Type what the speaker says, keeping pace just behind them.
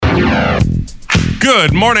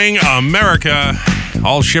Good morning, America.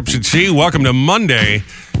 All ships at sea. Welcome to Monday,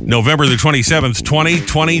 November the 27th,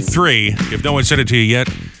 2023. If no one said it to you yet,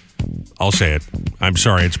 I'll say it. I'm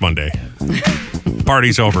sorry, it's Monday.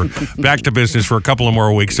 Party's over. Back to business for a couple of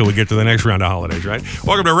more weeks till we get to the next round of holidays, right?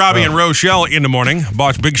 Welcome to Robby and Rochelle in the morning.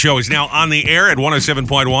 Boss Big Show is now on the air at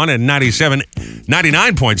 107.1 and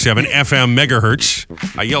 99.7 FM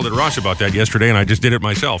megahertz. I yelled at Ross about that yesterday, and I just did it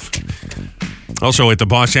myself. Also at the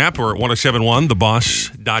Boss app or at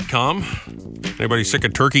 1071theboss.com. Anybody sick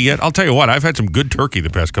of turkey yet? I'll tell you what, I've had some good turkey the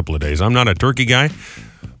past couple of days. I'm not a turkey guy,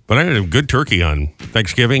 but I had a good turkey on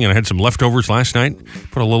Thanksgiving, and I had some leftovers last night.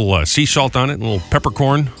 Put a little sea salt on it, and a little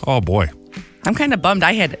peppercorn. Oh, boy. I'm kind of bummed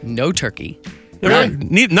I had no turkey.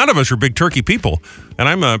 None of us are big turkey people, and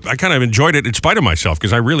I kind of enjoyed it in spite of myself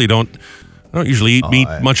because I really don't usually eat meat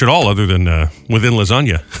much at all other than within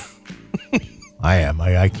lasagna. I am.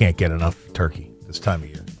 I can't get enough turkey this time of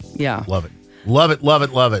year. Yeah. Love it. Love it, love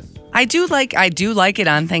it, love it. I do like it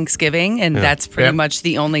on Thanksgiving, and that's pretty much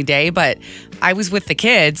the only day. But I was with the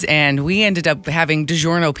kids, and we ended up having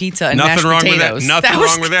DiGiorno pizza and mashed potatoes. Nothing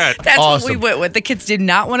wrong with that. That's awesome. What we went with. The kids did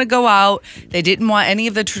not want to go out. They didn't want any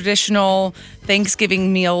of the traditional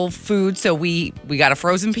Thanksgiving meal food, so we got a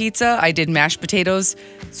frozen pizza. I did mashed potatoes,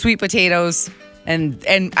 sweet potatoes, and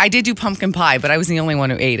I did do pumpkin pie, but I was the only one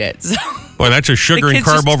who ate it. So. Boy, that's a sugar and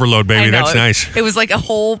carb overload, baby. That's nice. It was like a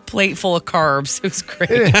whole plate full of carbs. It was great.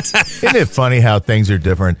 Isn't it funny how things are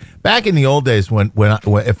different? Back in the old days, when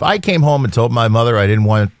if I came home and told my mother I didn't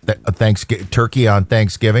want a turkey on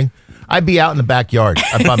Thanksgiving, I'd be out in the backyard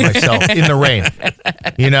by myself in the rain.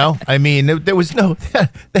 You know, I mean, there was no,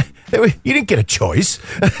 you didn't get a choice.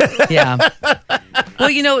 Yeah. Well,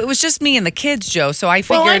 it was just me and the kids, Joe. So I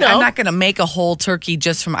figured I'm not going to make a whole turkey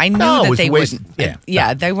just from. I knew that they wouldn't.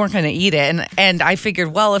 Yeah, they weren't going to eat it, and I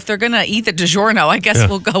figured, well, if they're going to eat the DiGiorno, I guess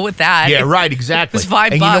we'll go with that. Yeah, right, exactly. It was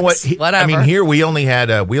 $5. And you know what? Whatever. I mean, here we only had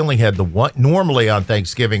the one. Normally on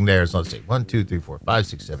Thanksgiving, there's let's see, 1, 2, 3, 4, 5,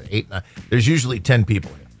 6, 7, 8, 9. There's usually 10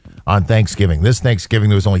 people here on Thanksgiving. This Thanksgiving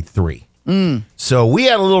there was only 3. So we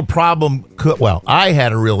had a little problem. I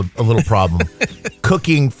had a little problem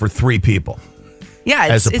cooking for 3 people. Yeah,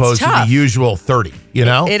 as opposed to the usual 30. You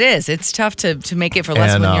know, it is. It's tough to make it for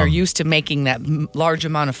less when you're used to making that large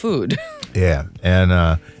amount of food. Yeah, and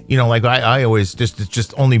like I always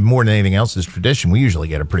just only more than anything else is tradition. We usually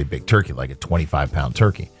get a pretty big turkey, like a 25-pound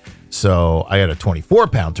turkey. So I had a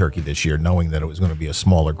 24-pound turkey this year, knowing that it was going to be a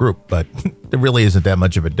smaller group. But there really isn't that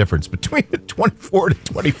much of a difference between a 24 to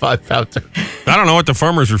 25-pound turkey. I don't know what the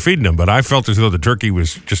farmers are feeding them, but I felt as though the turkey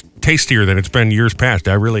was just tastier than it's been years past.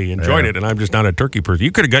 I really enjoyed it, and I'm just not a turkey person.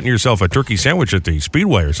 You could have gotten yourself a turkey sandwich at the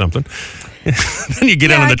Speedway or something. Then you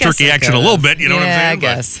get into the turkey action a little bit, you know what I'm saying?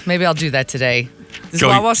 Yeah, I guess. Maybe I'll do that today. Is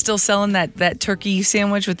Wawa still selling that turkey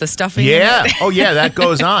sandwich with the stuffing in it? Oh, yeah, that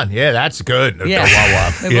goes on. Yeah, that's good. Yeah.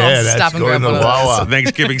 Wawa. Yeah, that's good in the Wawa.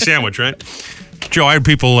 Thanksgiving sandwich, right? Joe, I had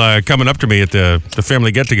people coming up to me at the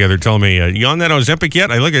family get-together telling me, you on that Ozempic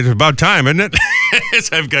yet? I look, it's about time, isn't it?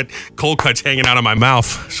 I've got cold cuts hanging out of my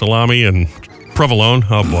mouth, salami and provolone.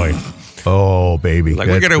 Oh, boy. Oh, baby. Like,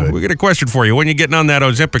 we got a question for you. When you getting on that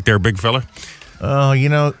Ozempic there, big fella? Oh,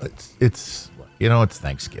 it's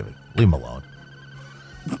Thanksgiving. Leave him alone.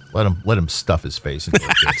 Let him stuff his face until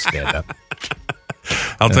he can't stand up.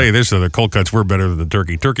 I'll tell you this, the cold cuts were better than the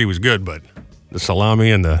turkey. Turkey was good, but the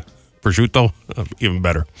salami and the prosciutto, even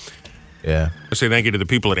better. Yeah. I say thank you to the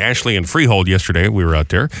people at Ashley and Freehold yesterday. We were out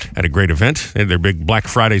there at a great event. They had their big Black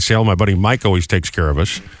Friday sale. My buddy Mike always takes care of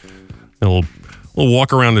us. And we'll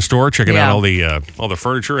walk around the store, checking out all the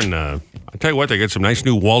furniture, and I tell you what, they got some nice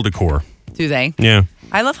new wall decor. Do they? Yeah.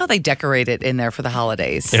 I love how they decorate it in there for the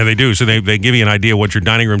holidays. Yeah, they do. So they give you an idea what your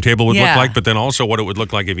dining room table would look like, but then also what it would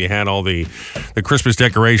look like if you had all the Christmas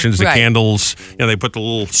decorations, the candles. They put the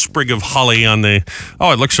little sprig of holly on the...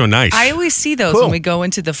 Oh, it looks so nice. I always see those when we go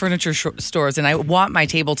into the furniture stores, and I want my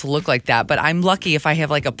table to look like that, but I'm lucky if I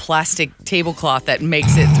have like a plastic tablecloth that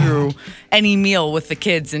makes it through any meal with the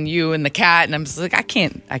kids and you and the cat, and I'm just like, I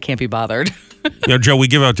can't be bothered. Joe, we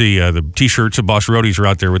give out the T-shirts. The Boss Roadies are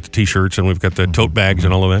out there with the T-shirts, and we've got the tote bags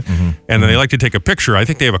and all of that. And they like to take a picture. I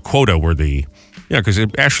think they have a quota where because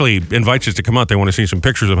Ashley invites us to come out. They want to see some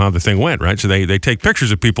pictures of how the thing went, right? So they take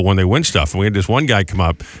pictures of people when they win stuff. And we had this one guy come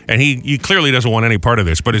up, and he clearly doesn't want any part of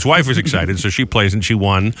this, but his wife was excited, so she plays, and she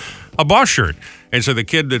won a Boss shirt. And so the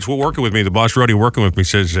kid that's working with me, the Boss Roadie working with me,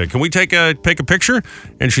 says, can we take a picture?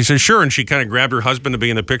 And she says, sure. And she kind of grabbed her husband to be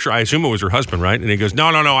in the picture. I assume it was her husband, right? And he goes, no,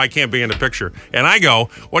 I can't be in the picture. And I go,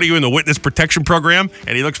 what are you in the witness protection program?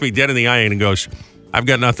 And he looks me dead in the eye and he goes, I've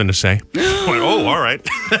got nothing to say. Oh, all right.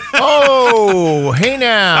 Oh, hey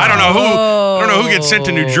now. I don't know who gets sent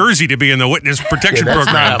to New Jersey to be in the witness protection That's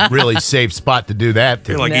program. not a really safe spot to do that. I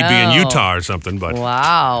feel like he'd be in Utah or something, but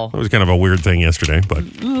Wow. it was kind of a weird thing yesterday, but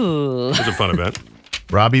it was a fun event.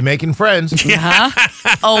 Robbie making friends.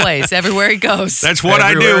 Always, everywhere he goes. That's what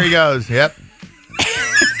Everywhere I do. he goes. Yep.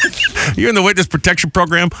 You in the witness protection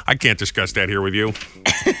program? I can't discuss that here with you.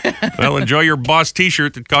 Well, enjoy your boss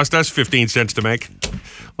t-shirt that cost us 15 cents to make.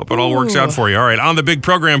 Hope it all works out for you. All right, on the big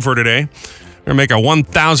program for today, we're going to make a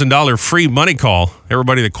 $1,000 free money call.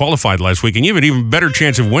 Everybody that qualified last week, and you have an even better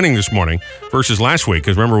chance of winning this morning versus last week,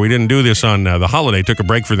 because remember, we didn't do this on the holiday, took a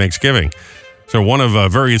break for Thanksgiving. So one of a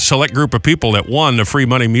very select group of people that won the free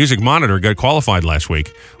money music monitor got qualified last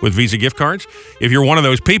week with Visa gift cards. If you're one of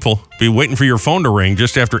those people, be waiting for your phone to ring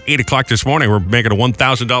just after 8 o'clock this morning. We're making a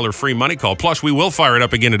 $1,000 free money call. Plus, we will fire it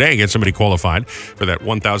up again today and get somebody qualified for that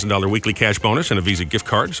 $1,000 weekly cash bonus and a Visa gift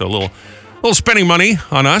card. So a little spending money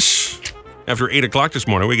on us after 8 o'clock this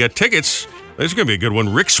morning. We got tickets. This is going to be a good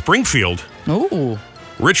one. Rick Springfield. Ooh.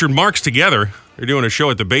 Richard Marks together. They're doing a show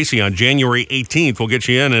at the Basie on January 18th. We'll get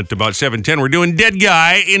you in at about 7:10. We're doing Dead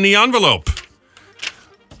Guy in the Envelope.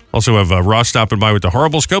 Also have Ross stopping by with the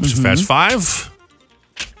Horrible Scopes, Fast Five.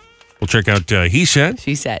 We'll check out He Said.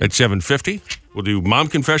 She Said. At 7:50. We'll do Mom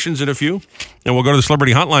Confessions in a few. And we'll go to the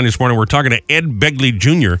Celebrity Hotline this morning. We're talking to Ed Begley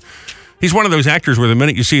Jr. He's one of those actors where the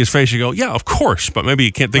minute you see his face, you go, yeah, of course. But maybe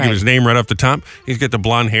you can't think of his name right off the top. He's got the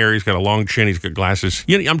blonde hair. He's got a long chin. He's got glasses.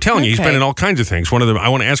 I'm telling you, he's been in all kinds of things. One of them, I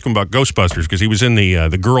want to ask him about Ghostbusters because he was in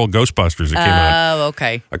the girl Ghostbusters that came out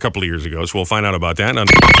a couple of years ago. So we'll find out about that. And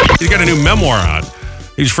he's got a new memoir out.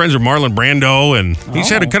 He's friends with Marlon Brando, and he's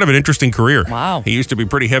had a kind of an interesting career. Wow. He used to be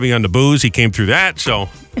pretty heavy on the booze. He came through that, so...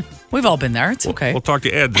 We've all been there. It's okay. We'll talk to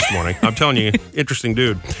Ed this morning. I'm telling you, interesting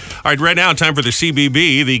dude. All right, right now, time for the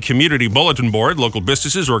CBB, the Community Bulletin Board. Local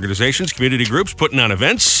businesses, organizations, community groups putting on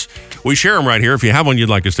events. We share them right here. If you have one you'd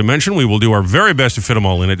like us to mention, we will do our very best to fit them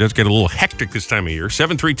all in. It does get a little hectic this time of year.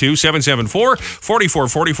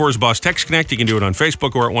 732-774-4444 is Boss Text Connect. You can do it on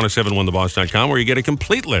Facebook or at 1071theboss.com, where you get a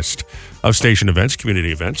complete list of station events,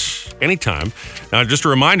 community events, anytime. Now, just a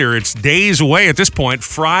reminder, it's days away at this point.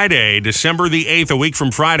 Friday, December the 8th, a week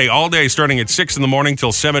from Friday, all day starting at 6 in the morning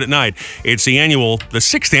till 7 at night. It's the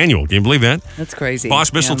 6th annual. Can you believe that? That's crazy.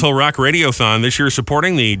 Boss Mistletoe Rock Radiothon this year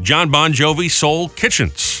supporting the John Bon Jovi Soul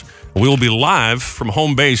Kitchens. We will be live from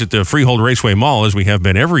home base at the Freehold Raceway Mall, as we have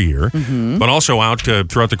been every year, but also out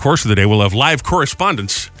throughout the course of the day. We'll have live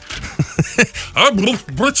correspondence. I'm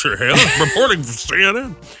Blitzer here, reporting from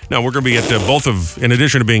CNN. Now, we're going to be at both of, in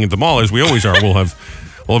addition to being at the mall, as we always are, we'll have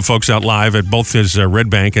folks out live at both his Red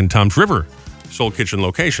Bank and Tom's River Soul Kitchen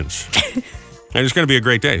locations. And it's going to be a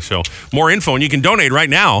great day. So more info, and you can donate right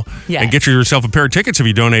now and get yourself a pair of tickets if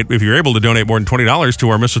you're able to donate more than $20 to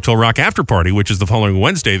our Mistletoe Rock After Party, which is the following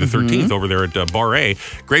Wednesday, the 13th, over there at Bar A.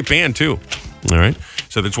 Great band, too. All right.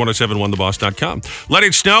 So that's 1071theboss.com. Let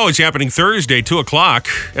It Snow is happening Thursday, 2 o'clock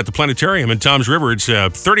at the Planetarium in Tom's River. It's a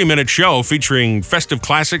 30-minute show featuring festive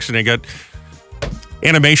classics, and they got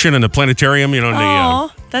animation in the planetarium,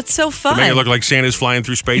 that's so fun. To make it look like Santa's flying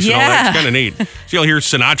through space and all that. It's kind of neat. So you'll hear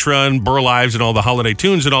Sinatra and Burr Lives and all the holiday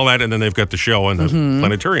tunes and all that, and then they've got the show on the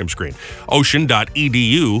planetarium screen.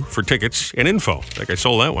 Ocean.edu for tickets and info. I think I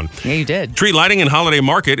sold that one. Yeah, you did. Tree lighting and holiday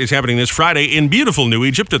market is happening this Friday in beautiful New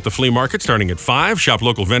Egypt at the flea market starting at 5. Shop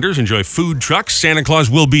local vendors, enjoy food trucks. Santa Claus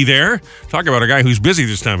will be there. Talk about a guy who's busy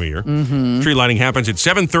this time of year. Tree lighting happens at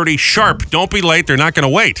 7:30 sharp. Don't be late. They're not going to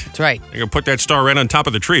wait. That's right. They're going to put that star right on top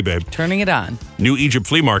of the tree, babe. Turning it on. New Egypt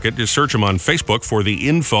Flea Market. Just search them on Facebook for the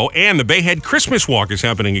info. And the Bayhead Christmas Walk is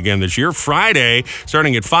happening again this year. Friday,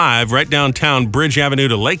 starting at 5, right downtown Bridge Avenue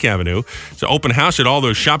to Lake Avenue. It's an open house at all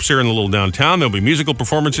those shops there in the little downtown. There'll be musical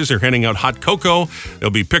performances. They're handing out hot cocoa.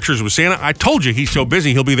 There'll be pictures with Santa. I told you he's so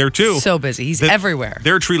busy, he'll be there too. So busy. He's everywhere.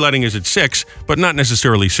 Their tree lighting is at 6, but not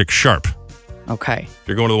necessarily 6 sharp. Okay. If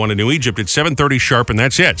you're going to the one in New Egypt, it's 7:30 sharp, and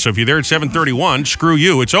that's it. So if you're there at 7:31, screw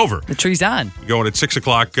you, it's over. The tree's on. You're going at 6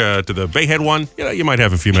 o'clock to the Bayhead one, you might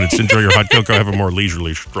have a few minutes to enjoy your hot cocoa, have a more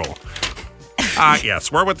leisurely stroll.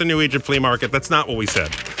 Yes, we're with the New Egypt Flea Market. That's not what we said.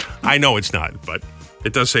 I know it's not, but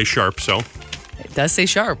it does say sharp, so. It does say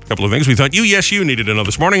sharp. A couple of things we thought you needed to know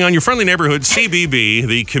this morning on your friendly neighborhood CBB,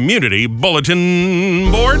 the Community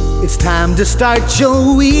Bulletin Board. It's time to start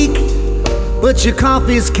your week, but your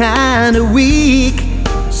coffee's kinda weak.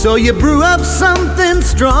 So you brew up something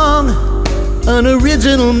strong, an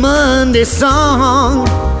original Monday song.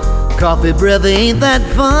 Coffee breath ain't that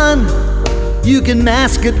fun, you can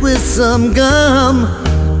mask it with some gum.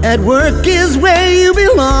 At work is where you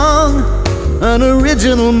belong, an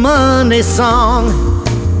original Monday song.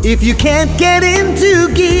 If you can't get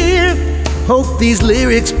into gear, hope these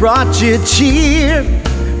lyrics brought you cheer.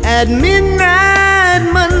 At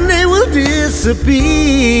midnight, Monday will disappear.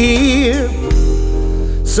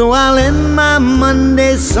 So I'll end my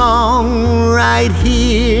Monday song right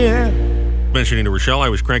here. Mentioning to Rochelle, I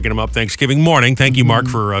was cranking him up Thanksgiving morning. Thank you, Mark,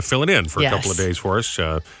 for filling in for a couple of days for us.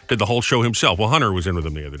 Did the whole show himself. Well, Hunter was in with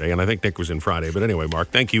him the other day, and I think Nick was in Friday. But anyway, Mark,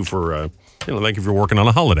 thank you for thank you for working on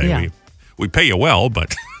a holiday. Yeah. We pay you well,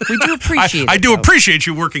 but We do appreciate I it, do though. appreciate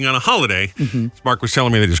you working on a holiday. Mark was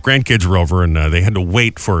telling me that his grandkids were over, and they had to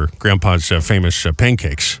wait for Grandpa's famous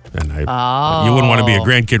pancakes. And you wouldn't want to be a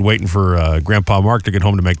grandkid waiting for Grandpa Mark to get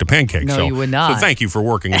home to make the pancakes. No, so, you would not. So thank you for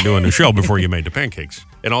working and doing the show before you made the pancakes.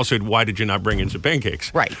 And also, why did you not bring in some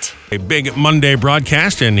pancakes? Right. A big Monday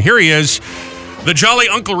broadcast, and here he is, the jolly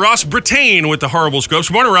Uncle Ross Brattain with the horrible scopes.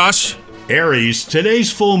 Morning, Ross. Aries,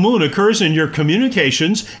 today's full moon occurs in your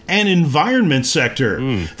communications and environment sector.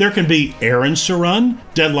 There can be errands to run,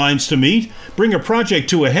 deadlines to meet, bring a project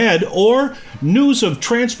to a head, or news of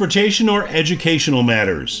transportation or educational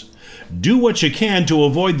matters. Do what you can to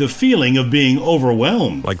avoid the feeling of being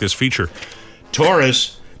overwhelmed. Like this feature.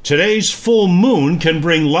 Taurus, today's full moon can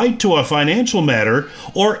bring light to a financial matter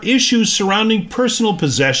or issues surrounding personal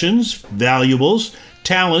possessions, valuables,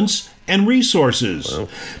 talents, and resources.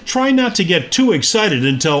 Try not to get too excited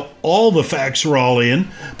until all the facts are all in,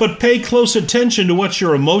 but pay close attention to what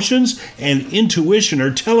your emotions and intuition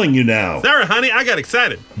are telling you now. Sorry, honey, I got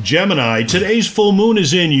excited. Gemini, today's full moon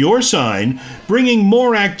is in your sign, bringing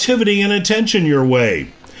more activity and attention your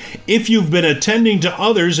way. If you've been attending to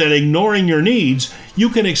others and ignoring your needs, you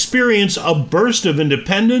can experience a burst of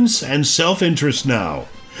independence and self-interest now.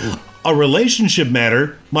 A relationship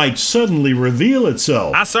matter might suddenly reveal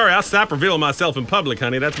itself. I'll stop revealing myself in public,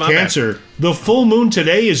 honey. That's my Cancer, the full moon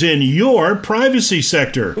today is in your privacy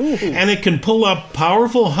sector, and it can pull up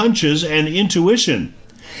powerful hunches and intuition.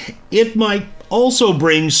 It might also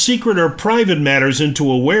bring secret or private matters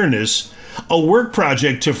into awareness, a work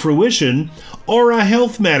project to fruition, or a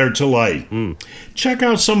health matter to light. Check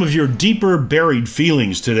out some of your deeper buried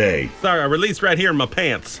feelings today. Sorry, I released right here in my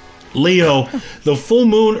pants. Leo, the full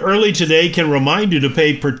moon early today can remind you to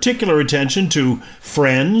pay particular attention to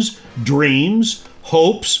friends, dreams,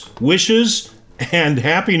 hopes, wishes, and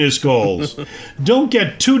happiness goals. Don't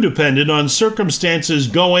get too dependent on circumstances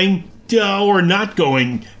going or not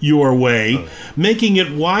going your way, making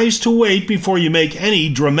it wise to wait before you make any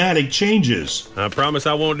dramatic changes. I promise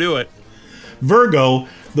I won't do it. Virgo,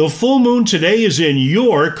 the full moon today is in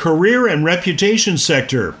your career and reputation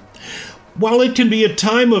sector. While it can be a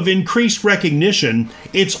time of increased recognition,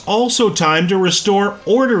 it's also time to restore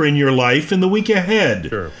order in your life in the week ahead.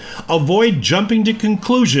 Sure. Avoid jumping to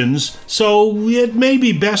conclusions, so it may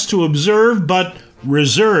be best to observe but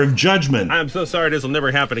reserve judgment. I'm so sorry this will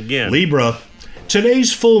never happen again. Libra,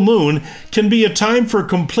 today's full moon can be a time for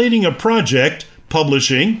completing a project,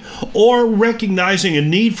 publishing, or recognizing a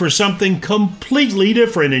need for something completely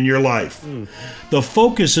different in your life. The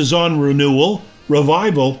focus is on renewal,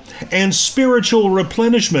 revival, and spiritual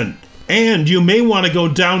replenishment. And you may want to go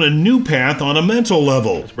down a new path on a mental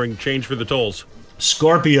level. Let's bring change for the tolls.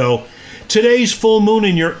 Scorpio, today's full moon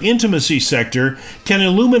in your intimacy sector can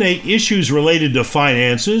illuminate issues related to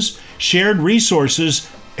finances, shared resources,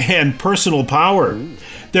 and personal power.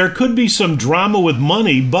 There could be some drama with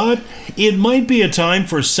money, but it might be a time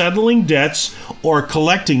for settling debts or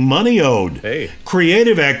collecting money owed. Hey.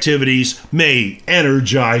 Creative activities may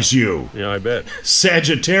energize you. Yeah, I bet.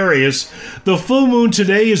 Sagittarius, the full moon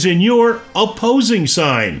today is in your opposing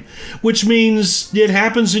sign, which means it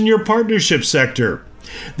happens in your partnership sector.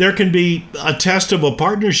 There can be a test of a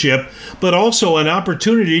partnership, but also an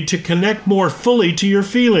opportunity to connect more fully to your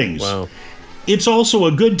feelings. Wow. It's also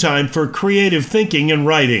a good time for creative thinking and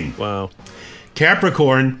writing. Wow.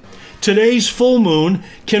 Capricorn, today's full moon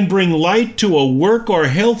can bring light to a work or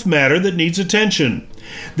health matter that needs attention.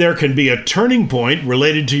 There can be a turning point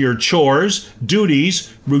related to your chores,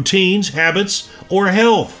 duties, routines, habits, or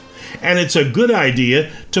health. And it's a good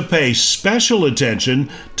idea to pay special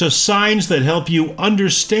attention to signs that help you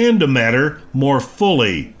understand a matter more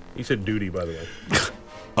fully. He said duty, by the way.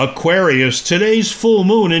 Aquarius, today's full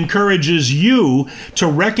moon encourages you to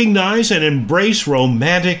recognize and embrace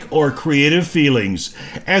romantic or creative feelings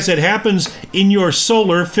as it happens in your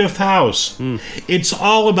solar fifth house. It's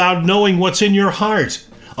all about knowing what's in your heart.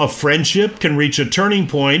 A friendship can reach a turning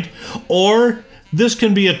point, or this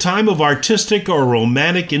can be a time of artistic or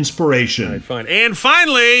romantic inspiration. All right, fine.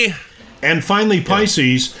 And finally,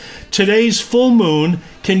 Pisces, today's full moon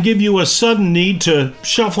can give you a sudden need to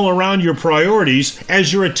shuffle around your priorities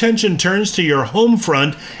as your attention turns to your home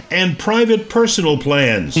front and private personal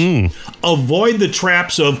plans. Avoid the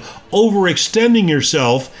traps of overextending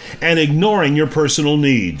yourself and ignoring your personal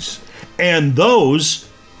needs. And those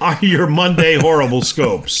are your Monday horrible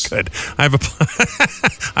scopes. Good. I have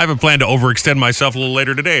a plan to overextend myself a little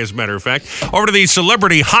later today, as a matter of fact. Over to the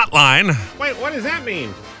celebrity hotline. Wait, what does that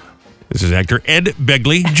mean? This is actor Ed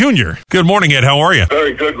Begley Jr. Good morning, Ed. How are you?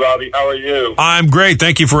 Very good, Robbie. How are you? I'm great.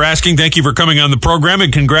 Thank you for asking. Thank you for coming on the program,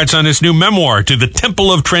 and congrats on this new memoir, To the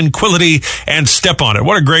Temple of Tranquility and Step on It.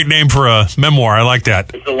 What a great name for a memoir. I like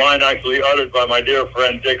that. It's a line actually uttered by my dear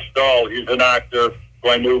friend Dick Stahl. He's an actor who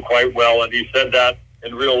I knew quite well, and he said that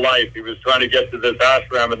in real life. He was trying to get to this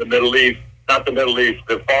ashram in the Middle East, not the Middle East,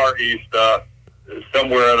 the Far East,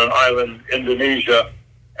 somewhere on an island, Indonesia,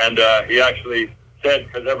 and he actually said,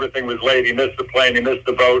 because everything was late, he missed the plane, he missed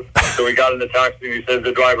the boat, so he got in the taxi and he said to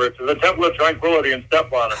the driver, "To the Temple of Tranquility and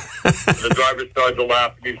step on it." And the driver started to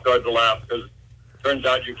laugh, and he started to laugh, because it turns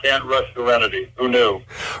out you can't rush serenity. Who knew?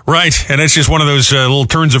 Right, and it's just one of those little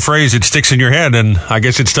turns of phrase that sticks in your head, and I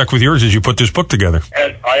guess it stuck with yours as you put this book together.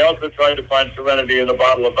 And I also tried to find serenity in a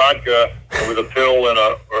bottle of vodka with a pill and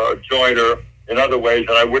or a joint or in other ways,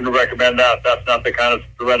 and I wouldn't recommend that. That's not the kind of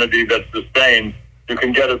serenity that's sustained. You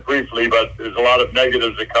can get it briefly, but there's a lot of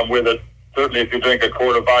negatives that come with it. Certainly if you drink a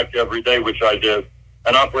quart of vodka every day, which I did,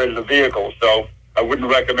 and operated a vehicle. So I wouldn't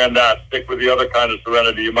recommend that. Stick with the other kind of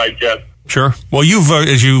serenity you might get. Sure. Well, you've,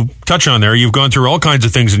 as you touch on there, you've gone through all kinds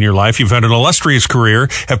of things in your life. You've had an illustrious career.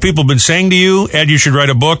 Have people been saying to you, Ed, you should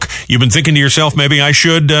write a book? You've been thinking to yourself, maybe I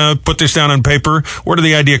should put this down on paper? Where did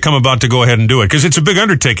the idea come about to go ahead and do it? Because it's a big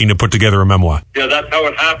undertaking to put together a memoir. Yeah, that's how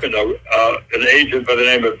it happened. An agent by the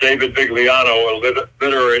name of David Vigliano, a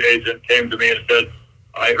literary agent, came to me and said,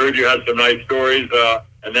 "I heard you had some nice stories."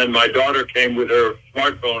 And then my daughter came with her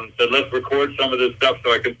smartphone and said, "Let's record some of this stuff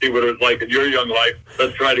so I can see what it was like in your young life.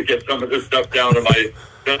 Let's try to get some of this stuff down to my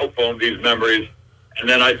cell phone, these memories." And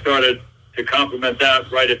then I started to complement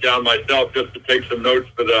that, write it down myself just to take some notes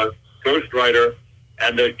for the ghostwriter.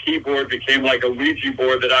 And the keyboard became like a Ouija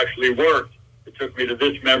board that actually worked. It took me to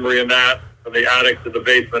this memory and that, from the attic to the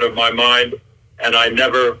basement of my mind. And I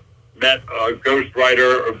never met a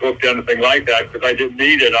ghostwriter or booked anything like that because I didn't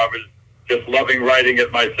need it. I was just loving writing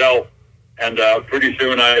it myself. And pretty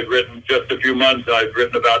soon I had written, just a few months, I'd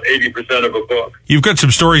written about 80% of a book. You've got some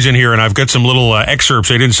stories in here, and I've got some little excerpts.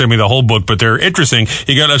 They didn't send me the whole book, but they're interesting.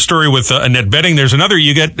 You got a story with Annette Bening. There's another,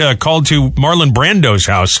 you get called to Marlon Brando's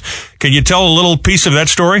house. Can you tell a little piece of that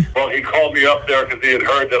story? Well, he called me up there because he had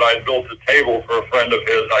heard that I built a table for a friend of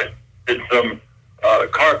his. I did some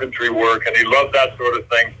carpentry work, and he loved that sort of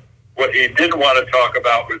thing. What he didn't want to talk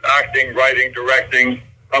about was acting, writing, directing,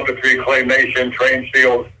 puppetry, claymation, train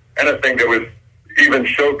seals, anything that was even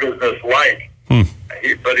show business like.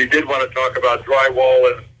 But he did want to talk about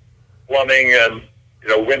drywall and plumbing and,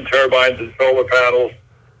 wind turbines and solar panels.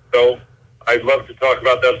 So I'd love to talk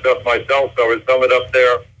about that stuff myself, so I would sum it up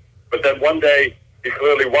there. But then one day, he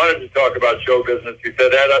clearly wanted to talk about show business. He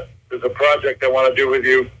said, "Ed, there's a project I want to do with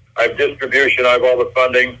you. I have distribution, I have all the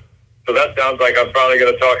funding. So that sounds like I'm finally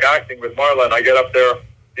going to talk acting with Marlon." I get up there,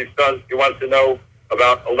 he wants to know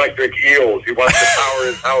about electric eels. He wants to power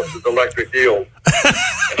his house with electric eels.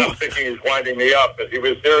 And I'm thinking he's winding me up, but he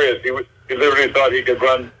was serious. He literally thought he could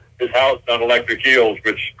run his house on electric eels,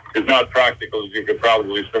 which is not practical, as you could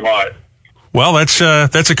probably surmise. Well, that's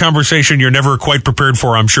a conversation you're never quite prepared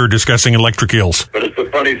for, I'm sure, discussing electric eels. But it's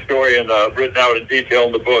a funny story and written out in detail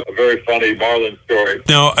in the book. A very funny Marlon story.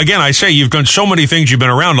 Now, again, I say you've done so many things. You've been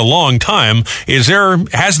around a long time. Has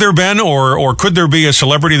there been, or could there be a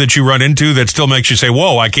celebrity that you run into that still makes you say,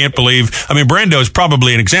 "Whoa, I can't believe"? I mean, Brando is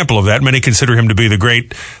probably an example of that. Many consider him to be the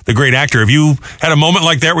great actor. Have you had a moment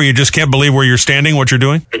like that where you just can't believe where you're standing, what you're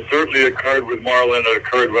doing? It certainly occurred with Marlon. It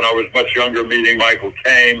occurred when I was much younger, meeting Michael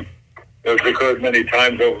Caine. It's occurred many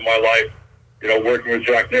times over my life, working with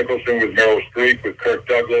Jack Nicholson, with Meryl Streep, with Kirk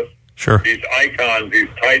Douglas. Sure. These icons, these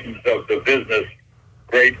titans of the business,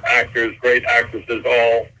 great actors, great actresses,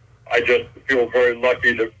 all. I just feel very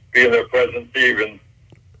lucky to be in their presence, even,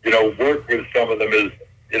 work with some of them is,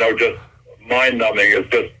 just mind-numbing. It's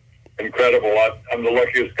just incredible. I'm the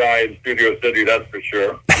luckiest guy in Studio City, that's for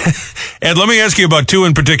sure. Ed, let me ask you about two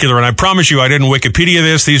in particular, and I promise you I didn't Wikipedia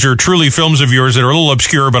this. These are truly films of yours that are a little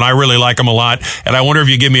obscure, but I really like them a lot, and I wonder if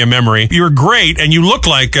you give me a memory. You're great, and you look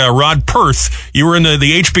like Rod Perth. You were in the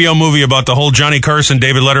HBO movie about the whole Johnny Carson,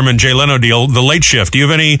 David Letterman, Jay Leno deal, The Late Shift. Do you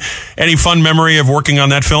have any fun memory of working on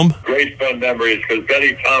that film? Great fun memories, because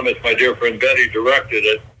Betty Thomas, my dear friend Betty, directed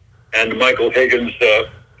it, and Michael Higgins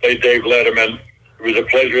played Dave Letterman. It was a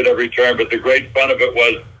pleasure at every turn, but the great fun of it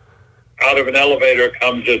was out of an elevator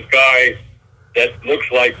comes this guy that looks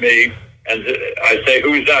like me, and I say,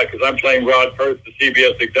 "Who's that?" Because I'm playing Rod Firth, the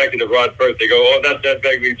CBS executive, Rod Firth. They go, "Oh, that's Ed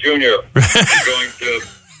Begley Jr. He's going to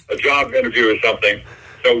a job interview or something."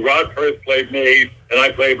 So Rod Firth played me, and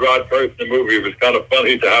I played Rod Firth in the movie. It was kind of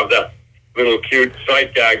funny to have that little cute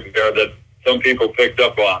sight gag there that some people picked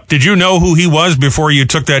up on. Did you know who he was before you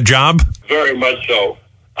took that job? Very much so.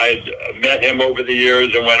 I had met him over the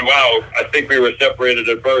years and went, wow, I think we were separated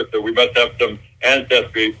at birth, so we must have some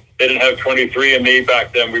ancestry. They didn't have 23andMe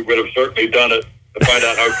back then. We would have certainly done it to find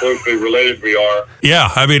out how closely related we are. Yeah,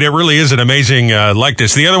 I mean, it really is an amazing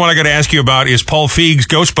likeness. The other one I got to ask you about is Paul Feig's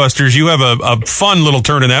Ghostbusters. You have a fun little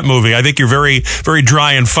turn in that movie. I think you're very, very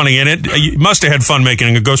dry and funny in it. You must have had fun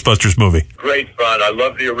making a Ghostbusters movie. Great fun. I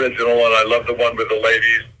love the original, and I love the one with the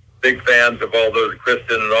ladies. Big fans of all those,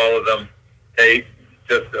 Kristen and all of them. Kate,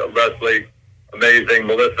 just Leslie, amazing.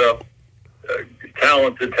 Melissa,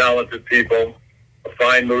 talented people. A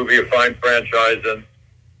fine movie, a fine franchise, and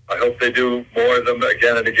I hope they do more of them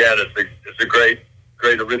again and again. It's a great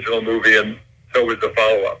original movie, and so was the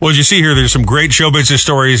follow-up. Well, as you see here, there's some great show business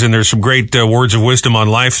stories, and there's some great words of wisdom on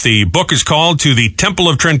life. The book is called To the Temple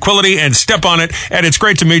of Tranquility, and Step on It. And it's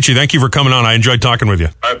great to meet you. Thank you for coming on. I enjoyed talking with you.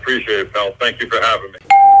 I appreciate it, pal. Thank you for having me.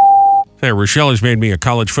 Hey, Rochelle has made me a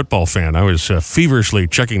college football fan. I was feverishly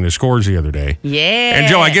checking the scores the other day. Yeah. And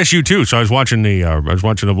Joe, I guess you too. So I was watching a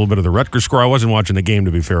little bit of the Rutgers score. I wasn't watching the game,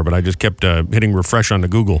 to be fair, but I just kept hitting refresh on the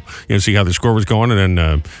Google, see how the score was going. And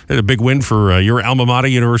then had a big win for your alma mater,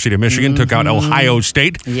 University of Michigan. Took out Ohio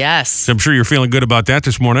State. Yes. So I'm sure you're feeling good about that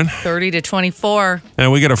this morning. 30-24.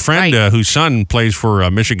 And we got a friend whose son plays for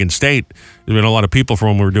Michigan State. There's been a lot of people from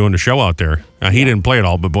when we were doing the show out there. He didn't play at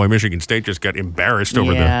all, but boy, Michigan State just got embarrassed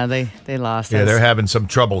over there. Yeah, they lost. Yeah, they're having some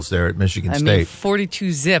troubles there at Michigan State. I mean,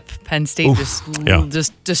 42-zip. Penn State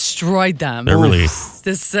just destroyed them. They're really.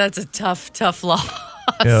 That's a tough loss.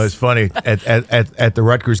 It's funny. At the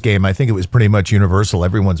Rutgers game, I think it was pretty much universal.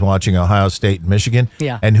 Everyone's watching Ohio State and Michigan.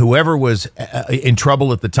 Yeah. And whoever was in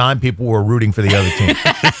trouble at the time, people were rooting for the other team.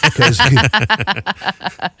 Because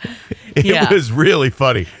it was really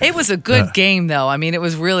funny. It was a good game, though. I mean, it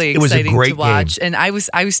was really exciting to watch. Game. And I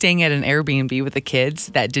was staying at an Airbnb with the kids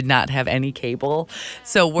that did not have any cable.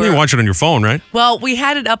 So You watch it on your phone, right? Well, we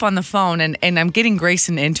had it up on the phone, and I'm getting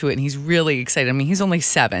Grayson into it, and he's really excited. I mean, he's only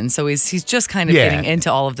 7, so he's just kind of getting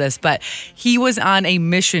into all of this. But he was on a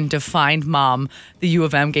mission to find Mom the U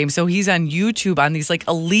of M game. So he's on YouTube on these like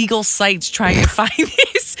illegal sites trying to find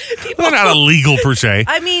these people. They're not illegal per se.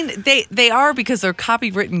 I mean, they are because they're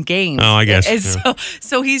copywritten games. Oh, I guess. And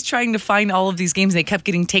so he's trying to find all of these games. They kept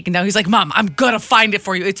getting taken down. He's like, Mom, I'm going to find it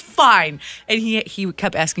for you. It's fine. And he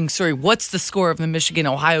kept asking, sorry, what's the score of the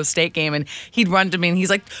Michigan-Ohio State game? And he'd run to me and he's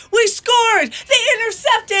like, we scored. They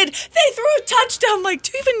intercepted. They threw a touchdown. I'm like,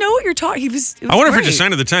 do you even know what you're talking? I wonder if it's a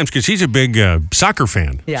sign of the times because he's a big soccer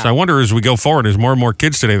fan. Yeah. So I wonder as we go forward, there's more and more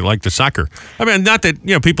kids today that like the soccer. I mean, not that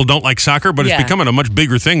people don't like soccer, but it's becoming a much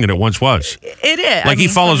bigger thing than it once was. It is. Like he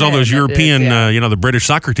follows all those European, the British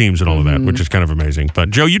soccer teams and all of that, which is kind of amazing. But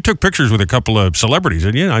Joe, you took pictures with a couple of celebrities,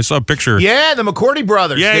 didn't you? I saw a picture. Yeah, the McCourty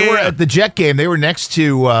brothers. Yeah, they were at the Jet game. They were next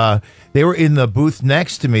to. They were in the booth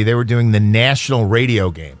next to me. They were doing the national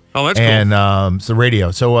radio game. Oh, that's cool. And it's the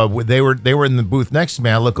radio. So they were in the booth next to me.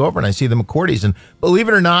 I look over and I see the McCourtys. And believe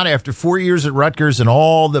it or not, after 4 years at Rutgers and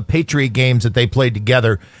all the Patriot games that they played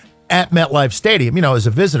together at MetLife Stadium, as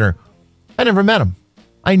a visitor, I never met them.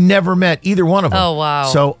 I never met either one of them. Oh, wow.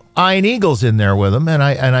 So Ian Eagle's in there with them, and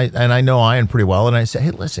I know Ian pretty well. And I say,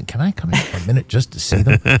 hey, listen, can I come in for a minute just to see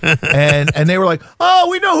them? and they were like, oh,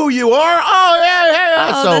 we know who you are. Oh,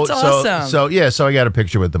 yeah. Oh, that's awesome. So I got a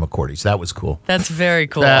picture with the McCourtys. That was cool. That's very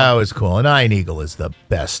cool. That was cool. And Ian Eagle is the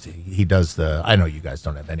best. He does I know you guys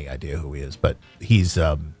don't have any idea who he is, but he's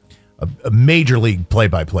a major league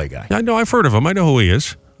play-by-play guy. I know. I've heard of him. I know who he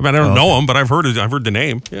is. I mean, I don't know him, but I've heard the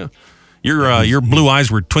name. Yeah. Your blue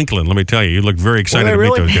eyes were twinkling. Let me tell you, you looked very excited to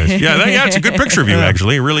meet those guys. Yeah, it's a good picture of you.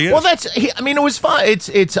 Actually, it really is. Well, it was fun.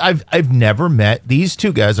 It's. I've never met these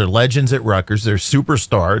two guys. Are legends at Rutgers. They're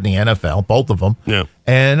superstar in the NFL, both of them. Yeah.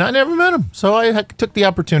 And I never met them, so I took the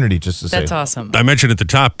opportunity just to say. That's awesome. I mentioned at the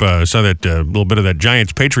top, saw that little bit of that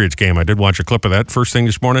Giants-Patriots game. I did watch a clip of that first thing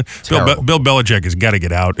this morning. Bill Belichick has got to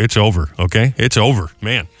get out. It's over, okay? It's over,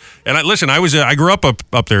 man. And I grew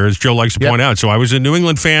up there, as Joe likes to point out. So I was a New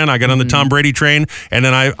England fan. I got on the Tom Brady train, and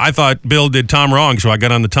then I thought Bill did Tom wrong, so I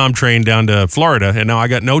got on the Tom train down to Florida, and now I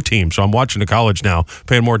got no team. So I'm watching the college now,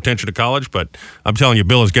 paying more attention to college. But I'm telling you,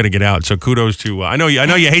 Bill is going to get out. So kudos to I know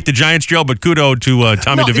you hate the Giants, Joe, but kudos to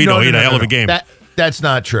Tommy DeVito. He had a hell of a game. That's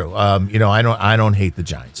not true. I don't hate the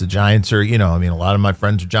Giants. The Giants are, a lot of my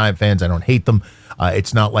friends are Giant fans. I don't hate them.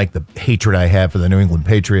 It's not like the hatred I have for the New England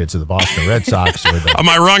Patriots or the Boston Red Sox. Or the, Am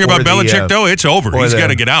I wrong about Belichick, though? It's over. He's got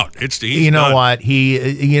to get out. He's done. What?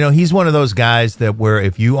 He's one of those guys that where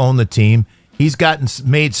if you own the team, he's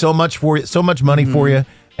made so much for you, so much money for you,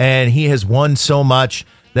 and he has won so much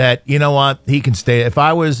that, you know what? He can stay. If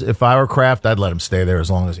I were Kraft, I'd let him stay there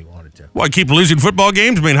as long as he wanted to. Well, keep losing football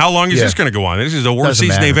games? I mean, how long is this going to go on? This is the worst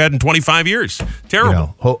season they've had in 25 years.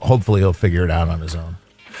 Terrible. Hopefully he'll figure it out on his own.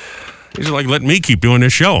 He's like, let me keep doing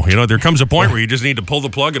this show. There comes a point where you just need to pull the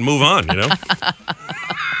plug and move on,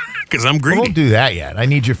 Because I'm greedy. I won't do that yet. I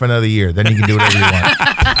need you for another year. Then you can do whatever you want.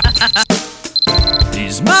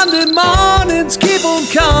 These Monday mornings keep on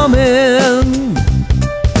coming,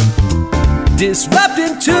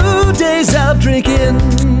 disrupting 2 days of drinking,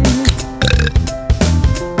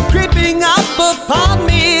 creeping up upon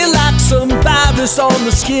me like some virus on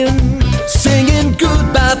the skin. Singing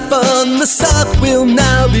goodbye fun, the suck will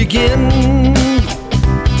now begin.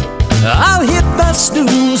 I'll hit the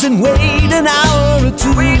snooze and wait an hour or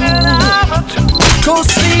two. 'Cause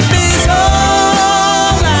sleep is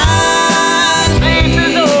all I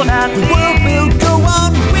need. The world will go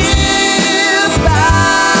on without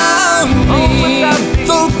me.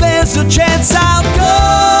 Though there's a chance I'll go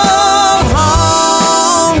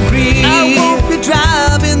hungry, I won't be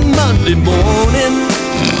driving Monday morning.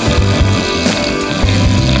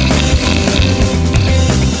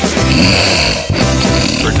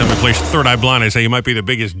 Every time I play Third Eye Blind, I say you might be the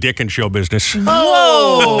biggest dick in show business.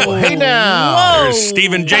 Whoa! Hey now! There's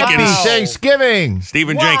Stephen Jenkins. Happy Thanksgiving!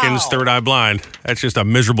 Stephen Jenkins, Third Eye Blind. That's just a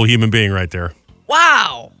miserable human being right there.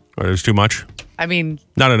 Wow. Oh, there's too much? I mean,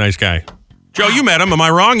 not a nice guy. Joe, you met him. Am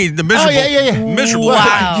I wrong? He's the miserable, miserable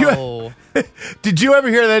guy. wow. Did you ever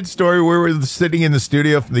hear that story where we were sitting in the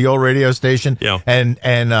studio from the old radio station? Yeah. And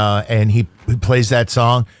he plays that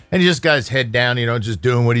song and he just got his head down, just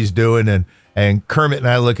doing what he's doing. And Kermit and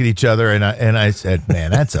I look at each other and I said,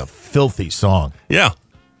 man, that's a filthy song. Yeah.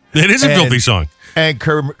 It is a filthy song. And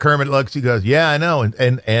Kermit looks, he goes, yeah, I know.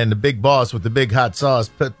 And the big boss with the big hot sauce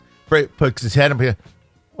puts his head up here.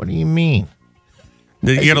 What do you mean?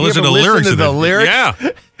 You got to listen to the lyrics of the lyrics. Yeah.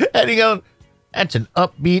 And he goes, that's an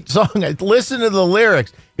upbeat song. I listen to the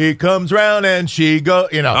lyrics. He comes round and she goes,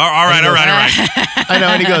 All right. I know.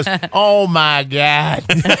 And he goes, oh my God.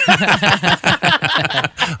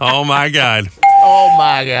 Oh my God. Oh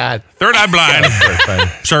my God. Third Eye Blind.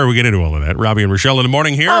 Sorry we get into all of that. Robbie and Rochelle in the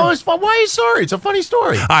morning here. Oh, it's fun. Why are you sorry? It's a funny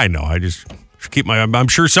story. I know. I just I'm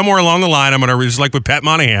sure somewhere along the line, I'm going to, just like with Pat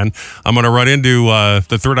Monahan, I'm going to run into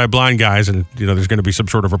the Third Eye Blind guys and, there's going to be some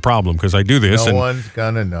sort of a problem because I do this. No one's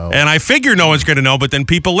going to know. And I figure no one's going to know, but then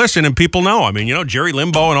people listen and people know. I mean, Jerry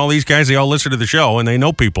Limbo and all these guys, they all listen to the show and they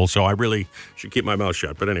know people. So I really should keep my mouth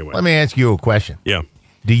shut. But anyway. Let me ask you a question. Yeah.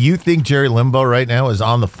 Do you think Jerry Limbo right now is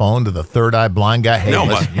on the phone to the Third Eye Blind guy? Hey, no,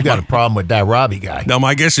 listen, you got a problem with that Robby guy. No,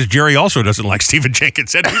 my guess is Jerry also doesn't like Stephen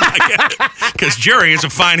Jenkins because Jerry is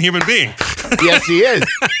a fine human being. Yes, he is.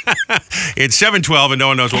 It's 7:12 and no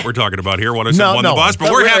one knows what we're talking about here. The Boss,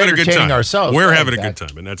 but we're having a good time. Ourselves. We're having a good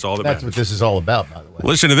time, and that's all that matters. That's what this is all about, by the way.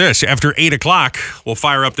 Listen to this. After 8 o'clock, we'll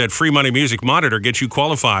fire up that free money music monitor, get you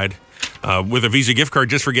qualified with a Visa gift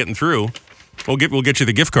card just for getting through. We'll get you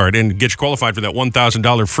the gift card and get you qualified for that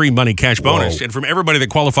 $1,000 free money cash bonus. Whoa. And from everybody that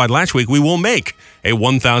qualified last week, we will make a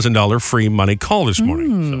 $1,000 free money call this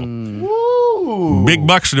morning. So, big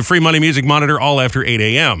bucks to the free money music monitor all after 8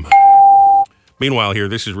 a.m. Meanwhile, here,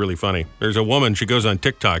 this is really funny. There's a woman, she goes on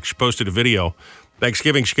TikTok. She posted a video.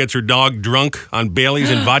 Thanksgiving, she gets her dog drunk on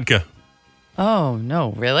Bailey's and vodka. Oh,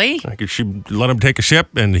 no, really? Like she let him take a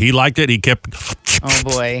sip, and he liked it. He kept, oh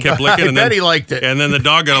boy, kept licking. I bet he liked it. And then the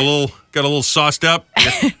dog got a little sauced up.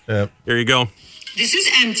 Yep. Here you go. This is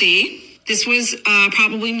empty. This was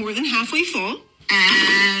probably more than halfway full,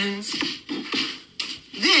 and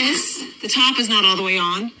this, the top is not all the way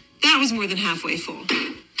on. That was more than halfway full.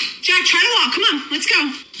 Jack, try to walk. Come on, let's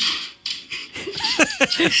go.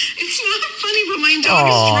 It's not funny, but my dog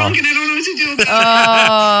is drunk and I don't know what to do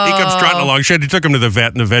about it. He comes trotting along. She took him to the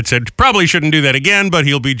vet, and the vet said, probably shouldn't do that again, but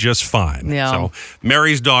he'll be just fine. Yeah. So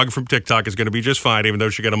Mary's dog from TikTok is going to be just fine, even though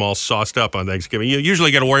she got him all sauced up on Thanksgiving. You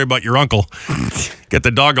usually got to worry about your uncle. Get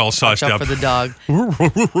the dog all sauced Watch out up. for the dog.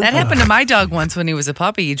 That happened to my dog once when he was a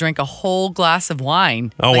puppy. He drank a whole glass of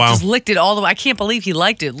wine. Oh, wow. Just licked it all the way. I can't believe he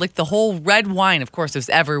liked it. Licked the whole red wine. Of course, it was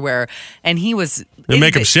everywhere. And he was... Did it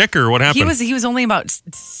make him sick, or what happened? He was only about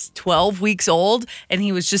 12 weeks old, and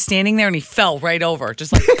he was just standing there, and he fell right over,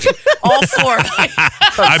 just like all four.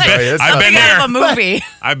 I've been there. A movie.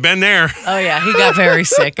 I've been there. Oh yeah, he got very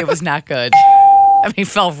sick. It was not good. He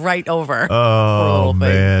fell right over. Oh,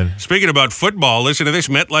 man. Speaking about football, listen to this.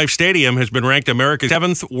 MetLife Stadium has been ranked America's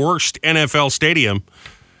 7th worst NFL stadium.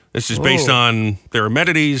 This is based on their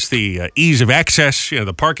amenities, the ease of access,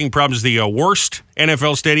 the parking problems. The worst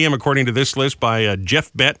NFL stadium, according to this list by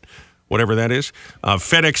Jeff Bett, whatever that is.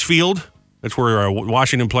 FedEx Field, that's where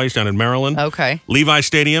Washington plays down in Maryland. Okay. Levi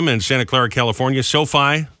Stadium in Santa Clara, California.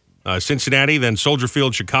 SoFi, Cincinnati, then Soldier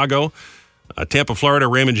Field, Chicago. Tampa, Florida,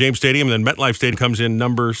 Raymond James Stadium, and then MetLife Stadium comes in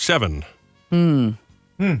number 7. They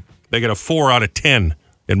get a 4 out of 10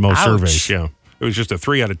 in most surveys. Yeah, it was just a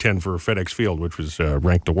 3 out of 10 for FedEx Field, which was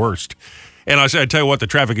ranked the worst. And I tell you what, the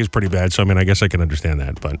traffic is pretty bad. So I guess I can understand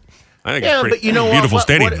that. But I think it's pretty beautiful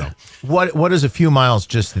stadium, though. What is a few miles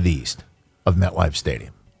just to the east of MetLife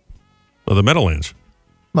Stadium? Well, the Meadowlands.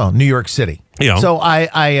 Well, New York City. Yeah. So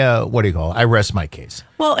I what do you call it? I rest my case.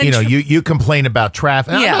 Well, you complain about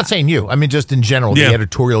traffic. I'm not saying you. I mean, just in general, the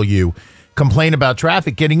editorial you complain about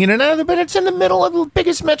traffic getting in and out of it, but it's in the middle of the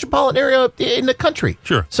biggest metropolitan area in the country.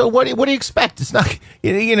 Sure. So what do you expect? It's not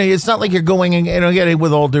it's not like you're going and getting,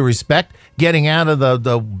 with all due respect, getting out of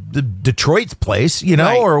the Detroit's place,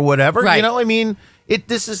 or whatever. Right. I mean,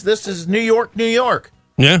 this is New York, New York.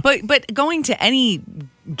 Yeah. But going to any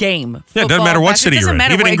game, it doesn't matter what city you're in.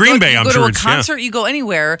 Even in Green Bay, I'm sure you go to it's a concert, you go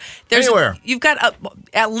anywhere. You've got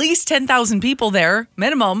at least 10,000 people there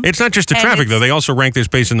minimum. It's not just the traffic though. They also rank this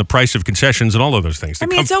based on the price of concessions and all of those things.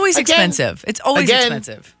 It's always expensive. It's always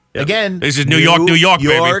expensive. Yeah. Again, this is New York, baby.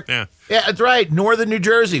 Yeah, that's right. Northern New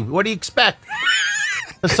Jersey. What do you expect?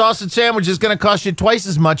 A sausage sandwich is going to cost you twice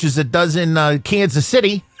as much as it does in Kansas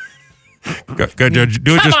City. Do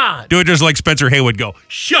it just like Spencer Haywood. Go,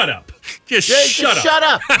 shut up. Just shut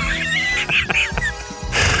up.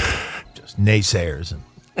 Just naysayers and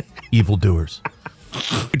evildoers.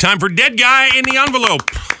 Time for Dead Guy in the Envelope.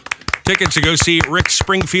 Tickets to go see Rick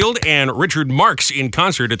Springfield and Richard Marx in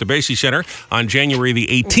concert at the Basie Center on January the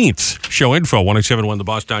 18th. Show info,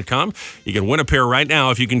 1071theboss.com. You can win a pair right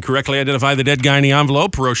now if you can correctly identify the dead guy in the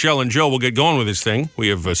envelope. Rochelle and Joe will get going with this thing. We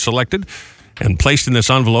have selected and placed in this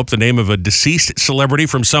envelope the name of a deceased celebrity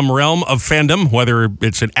from some realm of fandom, whether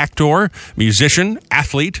it's an actor, musician,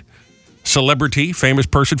 athlete, celebrity, famous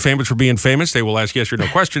person, famous for being famous. They will ask yes or no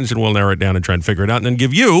questions, and we'll narrow it down and try and figure it out, and then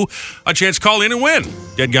give you a chance to call in and win.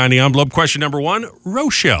 Dead guy in the envelope. Question number 1,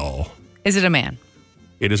 Rochelle. Is it a man?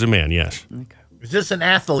 It is a man, yes. Okay. Is this an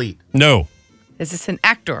athlete? No. Is this an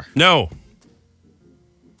actor? No.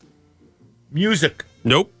 Music?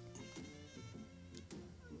 Nope.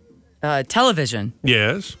 Television?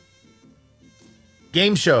 Yes.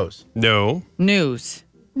 Game shows? No. News?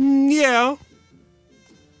 Yeah.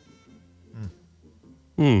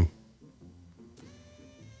 He's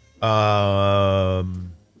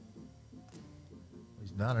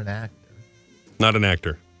not an actor. Not an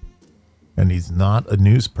actor. And he's not a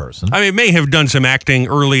news person. I mean, may have done some acting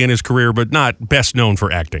early in his career, but not best known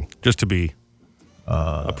for acting, just to be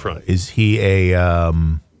upfront. Is he a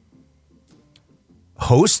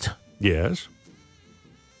host? Yes.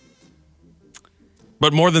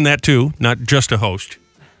 But more than that, too. Not just a host.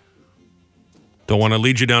 Don't want to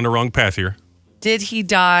lead you down the wrong path here. Did he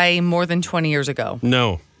die more than 20 years ago?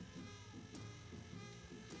 No.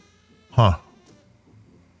 Huh.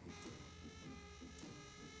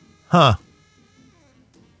 A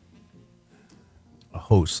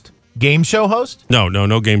host. Game show host?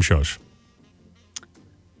 No game shows.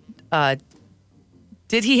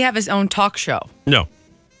 Did he have his own talk show? No.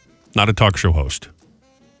 Not a talk show host.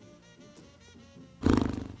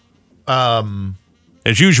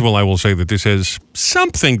 As usual, I will say that this has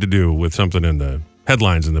something to do with something in the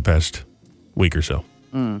headlines in the past week or so.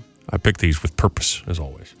 I picked these with purpose, as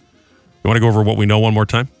always. You want to go over what we know one more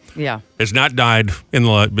time? Yeah. Has not died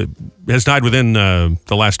has died within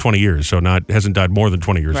the last 20 years, so hasn't died more than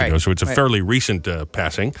 20 years ago. So it's a fairly recent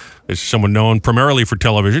passing. It's someone known primarily for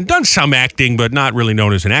television, done some acting, but not really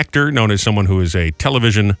known as an actor, known as someone who is a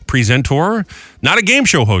television presenter. Not a game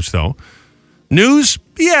show host, though. News,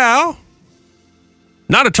 yeah.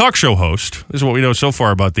 Not a talk show host. This is what we know so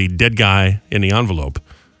far about the dead guy in the envelope.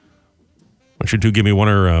 Why don't you give me one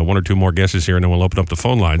or two more guesses here, and then we'll open up the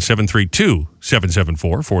phone line.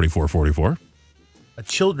 732-774-4444. A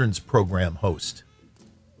children's program host.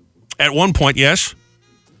 At one point, yes.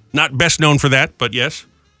 Not best known for that, but yes.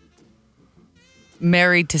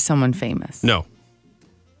 Married to someone famous? No.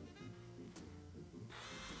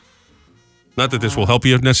 Not that this will help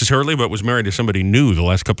you necessarily, but was married to somebody new the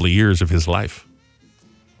last couple of years of his life.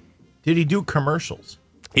 Did he do commercials?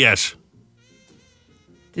 Yes.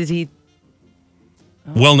 Did he?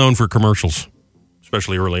 Well known for commercials,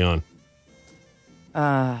 especially early on.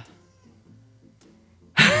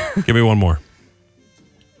 Give me one more.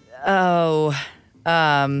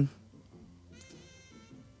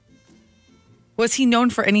 Was he known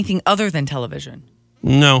for anything other than television?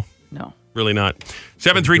 No, No. really not.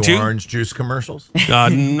 732. Orange juice commercials? I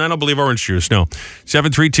don't believe orange juice, no.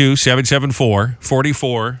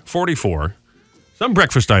 732-774-4444. Some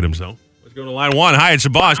breakfast items, though. Let's go to line one. Hi, it's the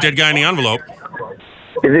boss. Dead guy in the envelope.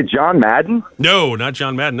 Is it John Madden? No, not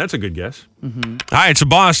John Madden. That's a good guess. Mm-hmm. Hi, it's the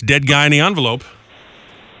boss. Dead guy in the envelope.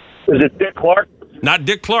 Is it Dick Clark? Not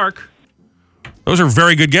Dick Clark. Those are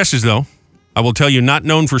very good guesses, though. I will tell you, not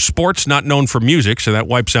known for sports, not known for music, so that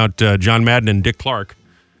wipes out John Madden and Dick Clark.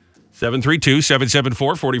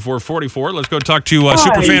 732-774-4444. Let's go talk to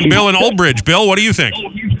Superfan Bill in Old Bridge. Bill, what do you think?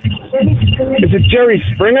 Is it Jerry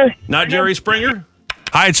Springer? Not Jerry Springer?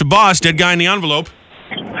 Hi, it's the boss. Dead guy in the envelope.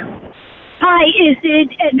 Hi, is it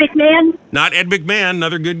Ed McMahon? Not Ed McMahon.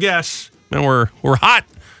 Another good guess. Man, we're hot.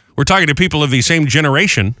 We're talking to people of the same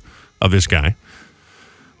generation of this guy.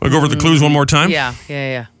 Want to go over the clues one more time?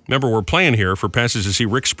 Yeah. Remember, we're playing here for passes to see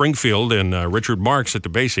Rick Springfield and Richard Marks at the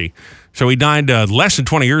Basie. So he died less than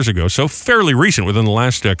 20 years ago, so fairly recent within the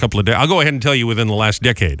last couple of days. I'll go ahead and tell you within the last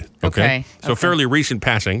decade. Okay. So fairly recent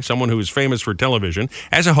passing, someone who is famous for television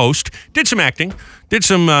as a host, did some acting, did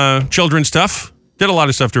some children's stuff, did a lot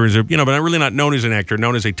of stuff, but really not known as an actor,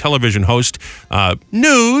 known as a television host.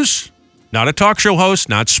 News, not a talk show host,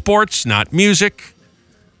 not sports, not music.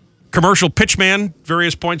 Commercial pitchman,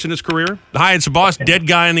 various points in his career. Hi, it's the boss. Dead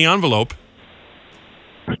guy in the envelope.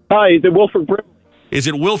 Hi, is it Wilford Brimley? Is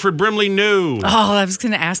it Wilford Brimley? No. Oh, I was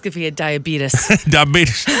going to ask if he had diabetes.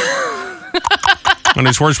 Diabetes. On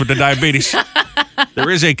his horse with the diabetes. There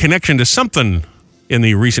is a connection to something in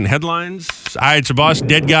the recent headlines. Hi, it's the boss.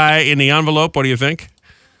 Dead guy in the envelope. What do you think?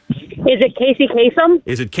 Is it Casey Kasem?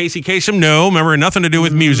 Is it Casey Kasem? No. Remember, nothing to do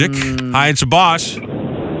with music. Hi, it's the boss.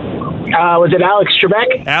 Was it Alex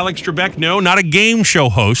Trebek? Alex Trebek, no, not a game show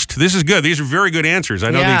host. This is good. These are very good answers. I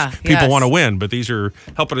know these people want to win, but these are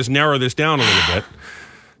helping us narrow this down a little bit.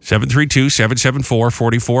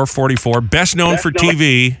 732-774-4444. Best known for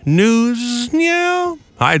TV. News, yeah.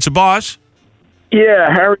 Hi, it's the boss. Yeah,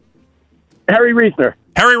 Harry Reisner.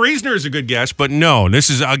 Harry Reisner is a good guess, but no. This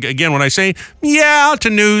is, again, when I say, to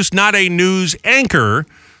news, not a news anchor.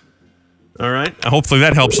 All right. Hopefully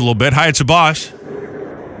that helps a little bit. Hi, it's the boss.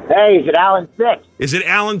 Hey, is it Alan Thicke? Is it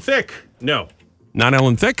Alan Thicke? No. Not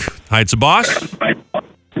Alan Thicke. Hi, it's the boss.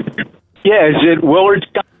 Yeah, is it Willard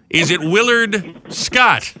Scott? Is it Willard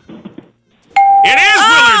Scott? It is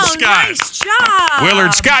Willard Scott. Nice job.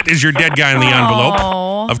 Willard Scott is your dead guy in the envelope.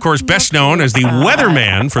 Of course, best known as the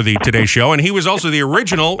weatherman for the Today Show, and he was also the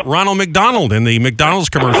original Ronald McDonald in the McDonald's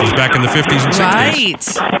commercials back in the 50s and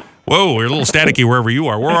 60s. Right. Whoa, you're a little staticky wherever you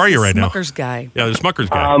are. Where are you right now? Smucker's guy. Yeah, the Smucker's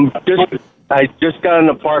guy. I just got on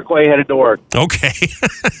the Parkway headed to work. Okay.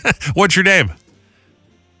 What's your name?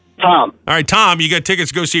 Tom. All right, Tom, you got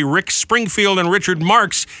tickets to go see Rick Springfield and Richard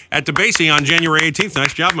Marks at the Basie on January 18th.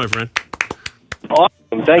 Nice job, my friend.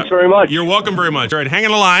 Awesome. Thanks very much. You're welcome very much. All right, hang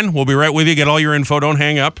on the line. We'll be right with you. Get all your info. Don't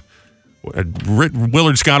hang up.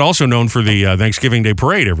 Willard Scott, also known for the Thanksgiving Day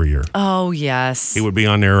Parade every year. Oh, yes. He would be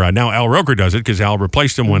on there. Now Al Roker does it because Al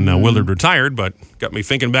replaced him when Willard retired, but got me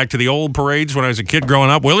thinking back to the old parades when I was a kid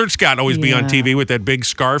growing up. Willard Scott always be on TV with that big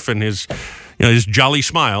scarf and his jolly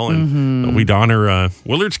smile. And we'd honor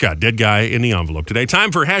Willard Scott, dead guy in the envelope today.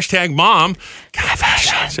 Time for hashtag mom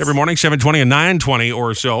confessions. Every morning, 7:20 and 9:20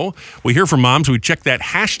 or so. We hear from moms. We check that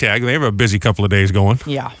hashtag. They have a busy couple of days going.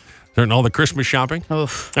 Yeah. Starting all the Christmas shopping.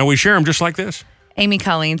 Oof. And we share them just like this. Amy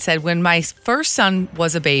Colleen said, when my first son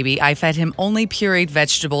was a baby, I fed him only pureed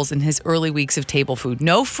vegetables in his early weeks of table food.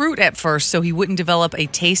 No fruit at first, so he wouldn't develop a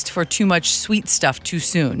taste for too much sweet stuff too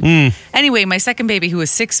soon. Anyway, my second baby, who was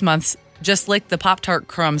 6 months, just licked the Pop-Tart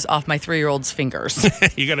crumbs off my 3-year-old's fingers.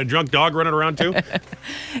 You got a drunk dog running around too?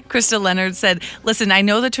 Krista Leonard said, listen, I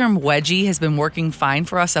know the term wedgie has been working fine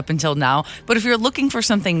for us up until now, but if you're looking for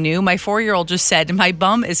something new, my 4-year-old just said, my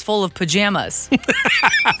bum is full of pajamas.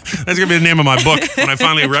 That's going to be the name of my book when I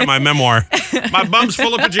finally read my memoir. My bum's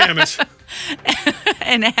full of pajamas.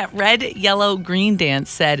 And at Red, Yellow, Green Dance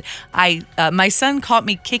said, my son caught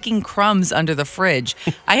me kicking crumbs under the fridge.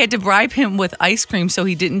 I had to bribe him with ice cream so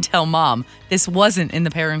he didn't tell Mom. This wasn't in the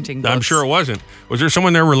parenting books. I'm sure it wasn't. Was there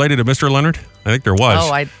someone there related to Mr. Leonard? I think there was.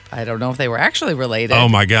 Oh, I don't know if they were actually related. Oh,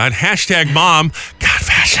 my God. Hashtag mom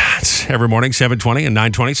confessions. Every morning, 7:20 and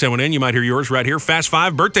 9:20. Someone in. You might hear yours right here. Fast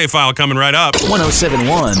 5 birthday file coming right up.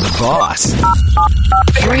 107.1 The Boss.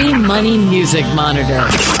 Free money music monitor.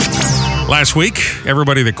 Last week,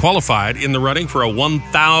 everybody that qualified in the running for a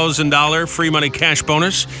 $1,000 free money cash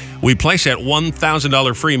bonus, we place that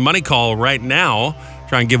 $1,000 free money call right now.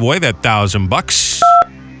 Try and give away that $1,000.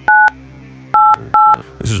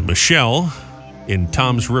 This is Michelle in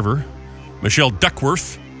Tom's River. Michelle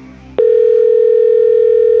Duckworth.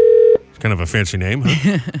 It's kind of a fancy name,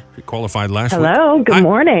 huh? She qualified last week. Hello, good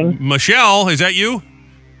morning. Michelle, is that you?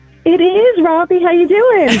 It is, Robby. How you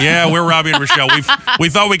doing? Yeah, we're Robby and Rochelle. We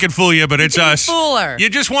thought we could fool you, but it's us. Fool her. You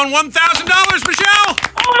just won $1,000, Michelle!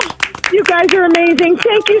 Oh, you guys are amazing.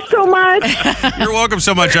 Thank you so much. You're welcome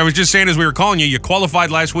so much. I was just saying as we were calling you, you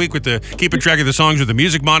qualified last week with the keeping track of the songs with the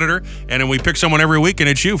music monitor, and then we pick someone every week, and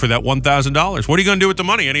it's you for that $1,000. What are you going to do with the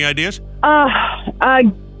money? Any ideas?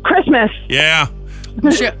 Christmas. Yeah.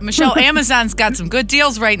 Michelle, Amazon's got some good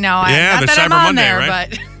deals right now. Yeah, Not the that I'm Cyber on Monday, there,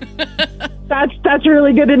 right? but That's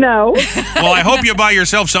really good to know. Well, I hope you buy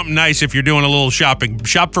yourself something nice if you're doing a little shopping.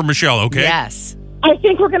 Shop for Michelle, okay? yes, I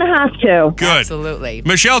think we're going to have to. Good. absolutely.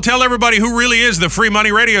 Michelle, tell everybody who really is the free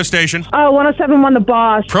money radio station. 1071 The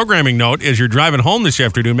Boss. Programming note, as you're driving home this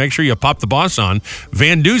afternoon, make sure you pop the boss on.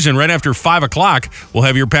 Van Dusen, right after 5 o'clock, we'll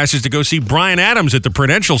have your passes to go see Bryan Adams at the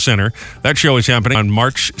Prudential Center. That show is happening on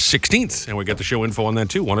March 16th, and we got the show info on that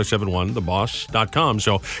too, 1071theboss.com.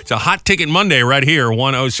 So it's a hot ticket Monday right here,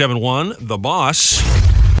 1071 The Boss.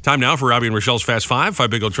 Time now for Robby and Rochelle's Fast Five. 5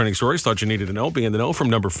 big old trending stories thought you needed to know. Be in the know from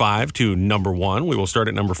number 5 to number 1. We will start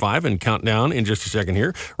at number 5 and count down in just a second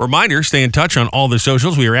here. Reminder, stay in touch on all the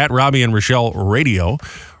socials. We are at Robby and Rochelle Radio.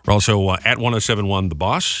 We're also at 1071 The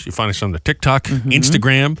Boss. You find us on the TikTok,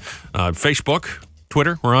 Instagram, Facebook,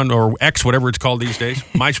 Twitter. We're on, or X, whatever it's called these days.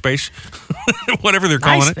 MySpace, whatever they're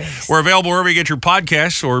calling it. We're available wherever you get your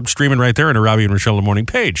podcasts or streaming right there on the Robby and Rochelle in the Morning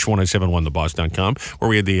page, 1071theboss.com, where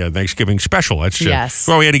we had the Thanksgiving special. That's Yes.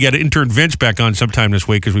 well, we had to get intern Vince back on sometime this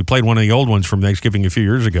week because we played one of the old ones from Thanksgiving a few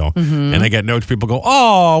years ago. And they got notes. People go,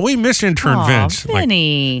 oh, we miss intern Vince.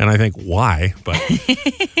 Vinny. And I think, why? But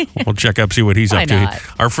we'll check up, see what he's Why up to. not?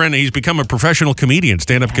 Our friend, he's become a professional comedian,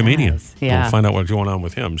 stand-up comedian. Yeah. We'll find out what's going on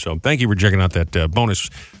with him. So thank you for checking out that bonus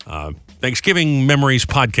Thanksgiving Memories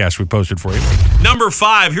podcast we posted for you. Number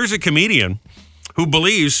 5, here's a comedian who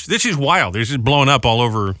believes, this is wild, this is blowing up all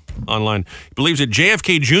over online, he believes that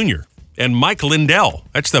JFK Jr. and Mike Lindell,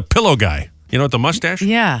 that's the pillow guy, you know, with the mustache?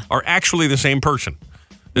 Yeah. Are actually the same person.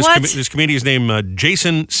 This, What? This comedian's named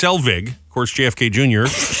Jason Selvig. Of course, JFK Jr.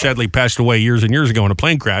 sadly passed away years and years ago in a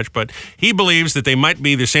plane crash, but he believes that they might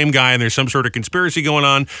be the same guy and there's some sort of conspiracy going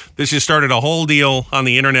on. This has started a whole deal on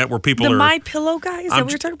the internet where people The are... My Pillow guy? Is that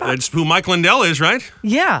what you're talking about? That's who Mike Lindell is, right?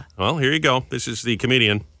 Yeah. Well, here you go. This is the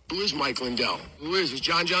comedian. Who is Mike Lindell? Who is? Is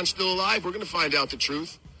John still alive? We're going to find out the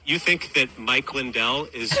truth. You think that Mike Lindell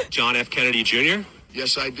is John F. Kennedy Jr.?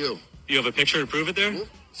 Yes, I do. You have a picture to prove it there?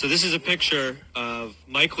 So this is a picture of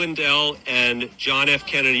Mike Lindell and John F.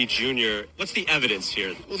 Kennedy Jr. What's the evidence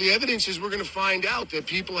here? Well, the evidence is we're going to find out that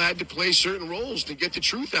people had to play certain roles to get the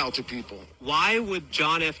truth out to people. Why would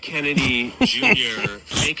John F. Kennedy Jr.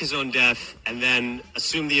 fake his own death and then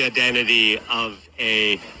assume the identity of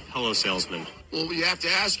a hello salesman? Well, you have to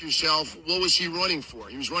ask yourself, what was he running for?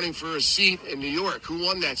 He was running for a seat in New York. Who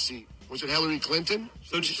won that seat? Was it Hillary Clinton?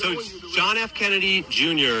 So John F. Kennedy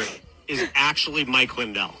Jr. is actually Mike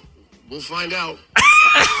Lindell. We'll find out.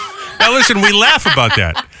 Now, listen, we laugh about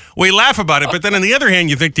that. We laugh about it, but then on the other hand,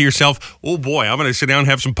 you think to yourself, oh boy, I'm going to sit down and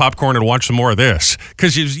have some popcorn and watch some more of this.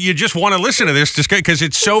 Because you just want to listen to this because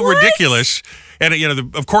it's so ridiculous. And, you know,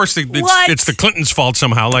 of course, it's the Clintons' fault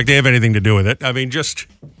somehow, like they have anything to do with it. I mean, just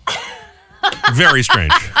very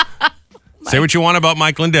strange. Say what you want about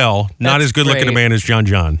Mike Lindell, not as good looking a man as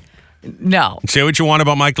John. No. Say what you want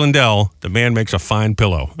about Mike Lindell, the man makes a fine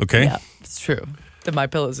pillow, okay? Yeah, it's true. The My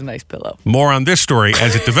Pillow is a nice pillow. More on this story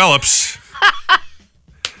as it develops.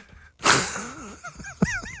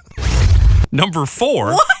 Number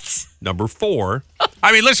 4. What? Number 4.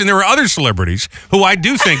 I mean, listen, there are other celebrities who I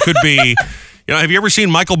do think could be, you know, have you ever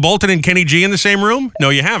seen Michael Bolton and Kenny G in the same room? No,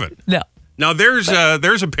 you haven't. No. Now, there's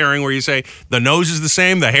a pairing where you say the nose is the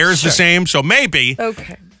same, the hair is the same, so maybe.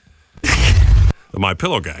 Okay. The My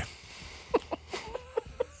Pillow guy.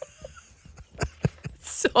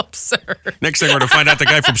 So absurd. Next thing we're going to find out the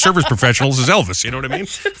guy from Service Professionals is Elvis. You know what I mean?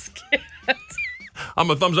 Just can't.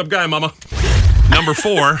 I'm a thumbs up guy, mama. Number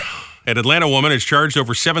 4, an Atlanta woman is charged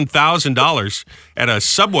over $7,000 at a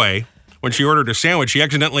Subway when she ordered a sandwich. She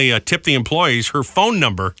accidentally tipped the employees her phone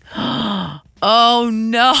number. Oh,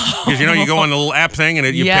 no. Because, you know, you go on the little app thing and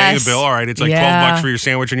you pay the bill. All right, it's like $12 for your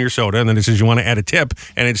sandwich and your soda. And then it says you want to add a tip.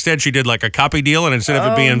 And instead she did like a copy deal. And instead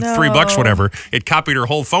of it being $3, whatever, it copied her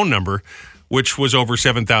whole phone number, which was over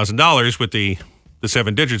 $7,000 with the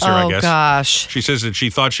 7 digits there, I guess. Oh, gosh. She says that she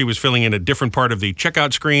thought she was filling in a different part of the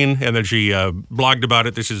checkout screen, and then she blogged about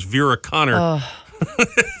it. This is Vera Connor.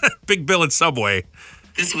 Big bill at Subway.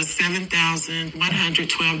 This was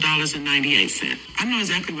 $7,112.98. I know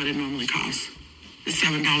exactly what it normally costs. is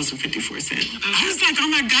 $7.54. I was like, oh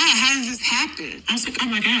my God, how did this happen? I was like, oh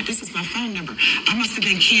my God, this is my phone number. I must have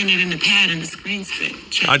been keying it in the pad and the screen's fit.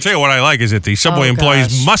 I'll tell you what I like is that the Subway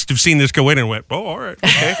employees must have seen this go in and went, oh, all right,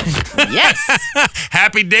 okay. Yes.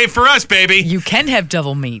 Happy day for us, baby. You can have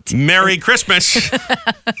double meat. Merry Christmas.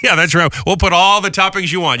 Yeah, that's right. We'll put all the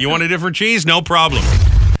toppings you want. You want a different cheese? No problem.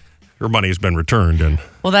 Her money has been returned, and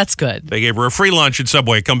well, that's good. They gave her a free lunch at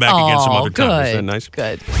Subway. Come back and get some other time. Isn't that nice?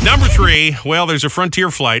 Good. Number 3, well, there's a Frontier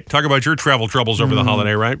flight. Talk about your travel troubles over the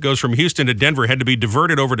holiday, right? Goes from Houston to Denver, had to be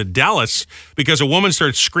diverted over to Dallas because a woman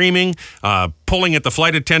starts screaming, pulling at the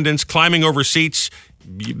flight attendants, climbing over seats.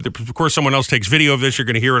 Of course, someone else takes video of this. You're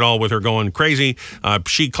going to hear it all with her going crazy.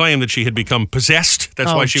 She claimed that she had become possessed.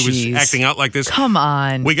 That's why she was acting out like this. Come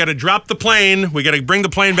on. We got to drop the plane. We got to bring the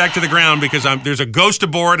plane back to the ground because there's a ghost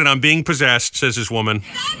aboard and I'm being possessed, says this woman.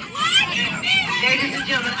 Ladies and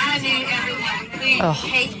gentlemen, I need everyone to please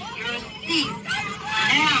take your seats.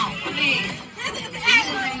 Now, please.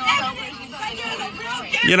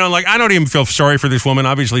 You know, like, I don't even feel sorry for this woman.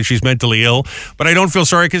 Obviously, she's mentally ill, but I don't feel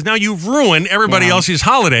sorry because now you've ruined everybody else's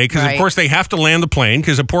holiday because, of course, they have to land the plane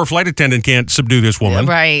because a poor flight attendant can't subdue this woman.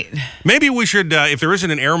 Right. Maybe we should, if there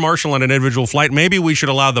isn't an air marshal on an individual flight, maybe we should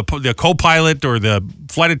allow the co-pilot or the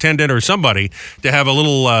flight attendant or somebody to have a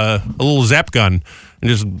little zap gun and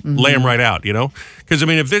just lay them right out, you know? Because, I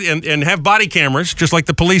mean, and have body cameras, just like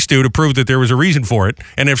the police do, to prove that there was a reason for it.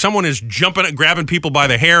 And if someone is grabbing people by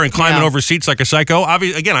the hair and climbing over seats like a psycho,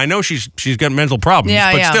 again, I know she's got mental problems,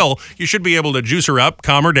 but still, you should be able to juice her up,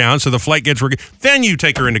 calm her down, so the flight gets... Then you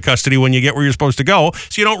take her into custody when you get where you're supposed to go,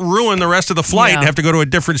 so you don't ruin the rest of the flight and have to go to a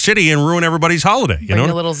different city and ruin everybody's holiday, you know? Bring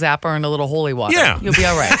a little zapper and a little holy water. Yeah. You'll be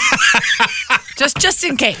all right. Just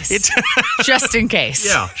in case. Just in case.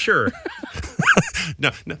 Yeah, sure.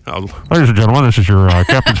 No. Ladies and gentlemen, this is your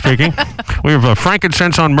captain speaking. We have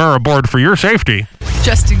frankincense on myrrh aboard for your safety.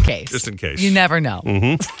 Just in case. Just in case. You never know.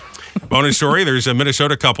 Bonus story, there's a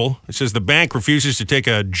Minnesota couple. It says the bank refuses to take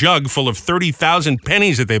a jug full of 30,000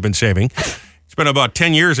 pennies that they've been saving. It's been about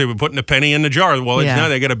 10 years they've been putting a penny in the jar. Well, now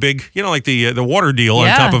they got a big, like the water deal on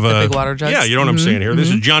top of the big water jugs. Yeah, you know what I'm saying here. This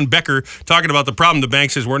is John Becker talking about the problem. The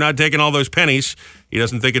bank says, we're not taking all those pennies. He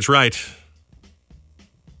doesn't think it's right.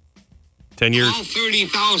 10 years. All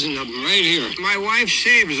 30,000 of them right here. My wife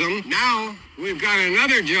saves them. Now we've got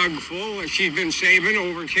another jug full that she's been saving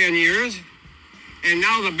over 10 years. And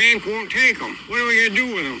now the bank won't take them. What are we going to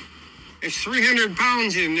do with them? It's 300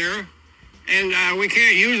 pounds in there. And we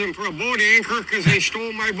can't use them for a boat anchor because they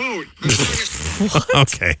stole my boat.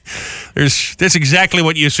 Okay. That's exactly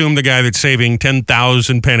what you assume the guy that's saving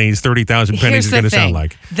 10,000 pennies, 30,000 pennies is going to sound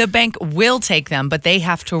like. The bank will take them, but they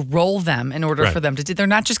have to roll them in order for them to do. They're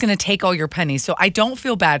not just going to take all your pennies. So I don't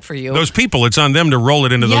feel bad for you. Those people, it's on them to roll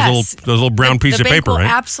it into those little brown piece of paper, right? right? The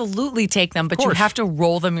bank will absolutely take them, but you have to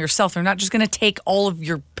roll them yourself. They're not just going to take all of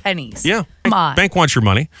your pennies. Yeah. Come on. Bank wants your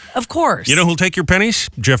money. Of course. You know who'll take your pennies?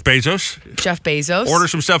 Jeff Bezos. Jeff Bezos. Order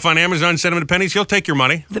some stuff on Amazon, send him the pennies. He'll take your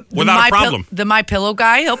money without a problem. The My Pillow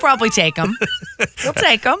guy, he'll probably take them. He'll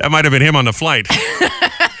take them. That might have been him on the flight.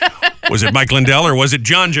 Was it Mike Lindell or was it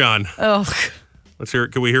John? Oh. Let's hear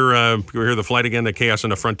it. Can we hear the flight again? The Chaos on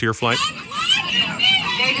the Frontier flight.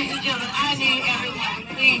 Ladies and gentlemen, I need everyone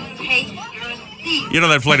to please take your seats. You know,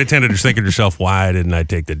 that flight attendant is thinking to herself, why didn't I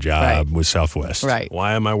take the job with Southwest? Right.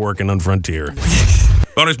 Why am I working on Frontier?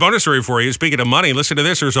 Bonus story for you. Speaking of money, listen to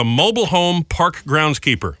this. There's a mobile home park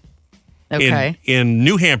groundskeeper in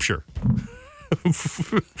New Hampshire.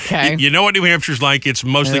 Okay. You know what New Hampshire's like? It's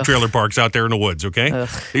mostly trailer parks out there in the woods, okay?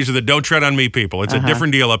 These are the don't tread on me people. It's a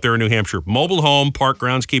different deal up there in New Hampshire. Mobile home park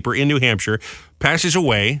groundskeeper in New Hampshire passes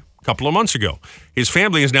away a couple of months ago. His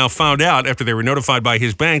family has now found out after they were notified by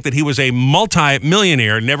his bank that he was a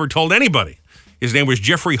multi-millionaire, never told anybody. His name was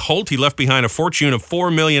Jeffrey Holt. He left behind a fortune of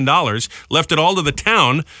 $4 million, left it all to the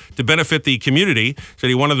town to benefit the community. Said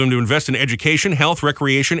he wanted them to invest in education, health,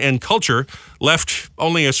 recreation, and culture. Left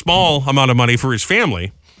only a small amount of money for his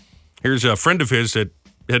family. Here's a friend of his that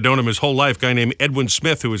had known him his whole life, a guy named Edwin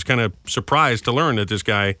Smith, who was kind of surprised to learn that this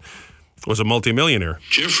guy was a multimillionaire.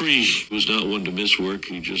 Jeffrey was not one to miss work.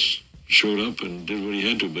 He just showed up and did what he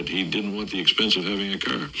had to, but he didn't want the expense of having a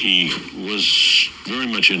car. He was very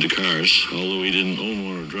much into cars, although he didn't own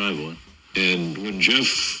one or drive one. And when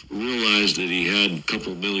Jeff realized that he had a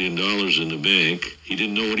couple $1 million in the bank, he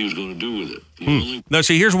didn't know what he was going to do with it. Now,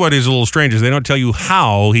 see, here's what is a little strange is they don't tell you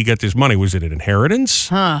how he got this money. Was it an inheritance?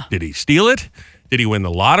 Huh. Did he steal it? Did he win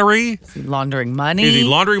the lottery? Is he laundering money? Is he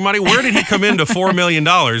laundering money? Where did he come into $4 million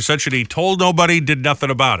such that he told nobody, did nothing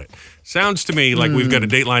about it? Sounds to me like we've got a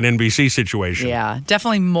Dateline NBC situation. Yeah,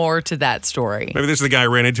 definitely more to that story. Maybe this is the guy I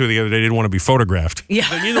ran into the other day, didn't want to be photographed.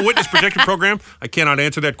 Yeah. Are you in the Witness Protection Program? I cannot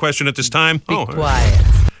answer that question at this time. Be quiet.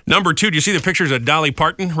 Number 2, do you see the pictures of Dolly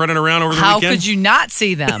Parton running around over the How weekend? could you not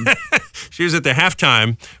see them? She was at the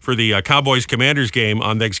halftime for the Cowboys-Commanders game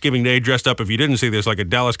on Thanksgiving Day, dressed up, if you didn't see this, like a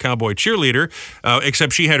Dallas Cowboy cheerleader,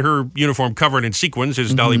 except she had her uniform covered in sequins,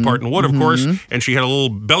 as Dolly Parton would, of course, and she had a little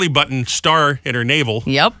belly button star in her navel.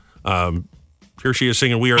 Yep. Here she is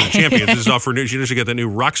singing We Are the Champions. This is off her new, she just got the new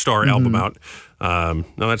Rockstar album out. No,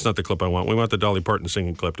 that's not the clip I want. We want the Dolly Parton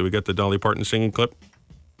singing clip. Do we get the Dolly Parton singing clip?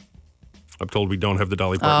 I'm told we don't have the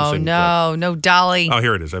Dolly Parton singing clip. Oh, no, Dolly. Oh,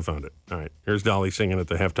 here it is. I found it. All right. Here's Dolly singing at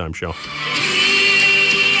the halftime show.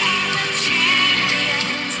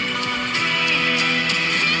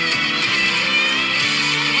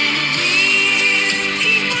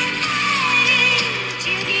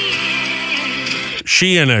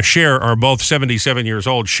 She and Cher are both 77 years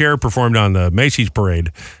old. Cher performed on the Macy's parade,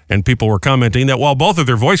 and people were commenting that while both of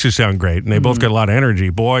their voices sound great, and they both got a lot of energy,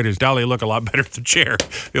 boy, does Dolly look a lot better than Cher.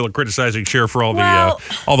 People are criticizing Cher for all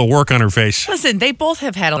the work on her face. Listen, they both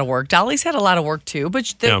have had a lot of work. Dolly's had a lot of work, too,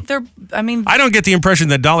 but they're I mean... I don't get the impression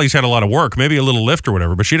that Dolly's had a lot of work, maybe a little lift or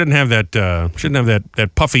whatever, but she didn't have that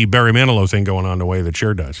that puffy Barry Manilow thing going on the way that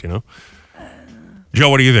Cher does, you know? Joe,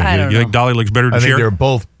 what do you think? You think Dolly looks better than Cher? I think they're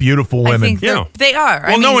both beautiful women. They are.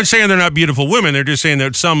 Well, no one's saying they're not beautiful women. They're just saying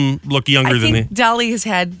that some look younger than they. Dolly has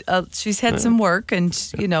had she's had some work, and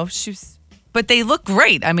but they look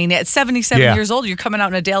great. I mean, at 77 years old, you're coming out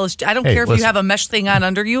in a Dallas. I don't care if you have a mesh thing on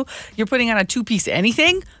under you. You're putting on a 2-piece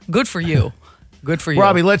anything. Good for you. Good for you.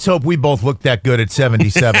 Robby, let's hope we both look that good at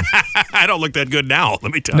 77. I don't look that good now,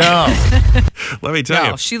 let me tell you. No. Let me tell you.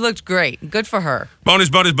 No, she looked great. Good for her. Bonus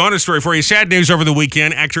story for you. Sad news over the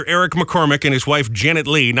weekend. Actor Eric McCormick and his wife Janet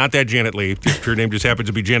Leigh, not that Janet Leigh, her name just happens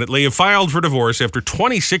to be Janet Leigh, have filed for divorce after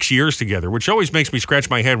 26 years together, which always makes me scratch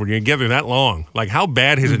my head when you're together that long. Like, how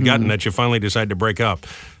bad has it gotten that you finally decide to break up?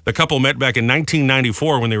 The couple met back in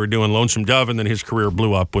 1994 when they were doing Lonesome Dove, and then his career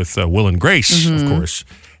blew up with Will and Grace, of course.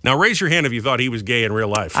 Now, raise your hand if you thought he was gay in real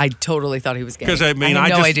life. I totally thought he was gay. Because, I mean,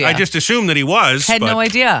 I just assumed that he was. Had no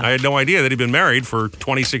idea. I had no idea that he'd been married for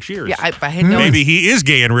 26 years. Yeah, I had no idea. Maybe he is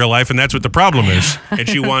gay in real life, and that's what the problem is. And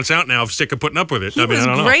she wants out now, sick of putting up with it. He was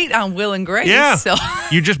great on Will and Grace. Yeah. So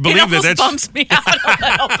you just believe it bumps me out a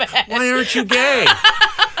little bit. Why aren't you gay?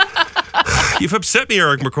 You've upset me,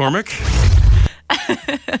 Eric McCormick.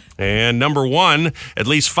 And number 1, at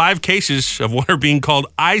least 5 cases of what are being called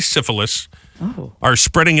eye syphilis are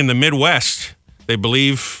spreading in the Midwest. They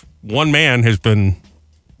believe one man has been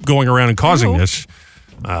going around and causing this.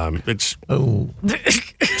 It's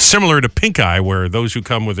similar to pink eye, where those who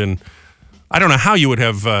come within, I don't know how you would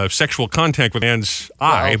have sexual contact with a man's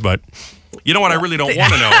eye, but you know what I really don't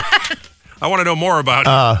want to know? I want to know more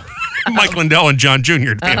about Mike Lindell and John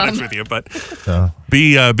Jr., to be honest with you. But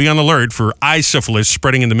be on the alert for eye syphilis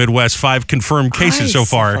spreading in the Midwest. 5 confirmed cases so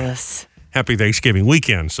far. Syphilis. Happy Thanksgiving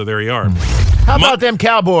weekend. So there you are. How about them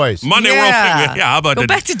Cowboys? Monday World Family. Yeah, how about Go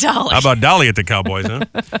back to Dolly. How about Dolly at the Cowboys, huh?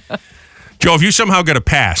 Joe, if you somehow got a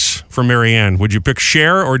pass from Marianne, would you pick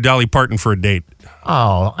Cher or Dolly Parton for a date?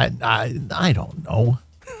 Oh, I don't know.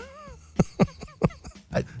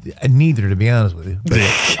 Neither, to be honest with you.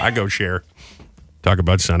 I go Cher. Talk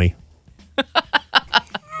about Sonny.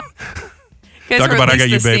 Talk about I got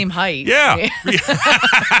you, babe. The same height. Yeah.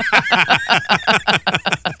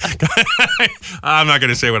 I'm not going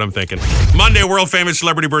to say what I'm thinking. Monday, world famous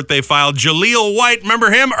celebrity birthday file. Jaleel White, remember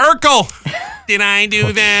him? Urkel. Did I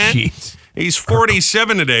do that? Geez. He's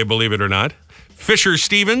 47 today, believe it or not. Fisher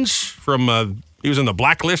Stevens from he was in the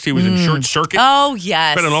Blacklist. He was in Short Circuit. Oh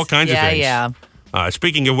yes. Been in all kinds of things. Yeah.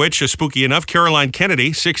 Speaking of which, spooky enough, Caroline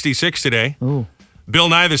Kennedy, 66 today. Ooh. Bill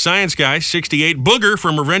Nye the Science Guy, 68. Booger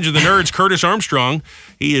from Revenge of the Nerds, Curtis Armstrong,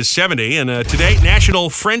 he is 70. And today, National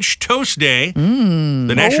French Toast Day,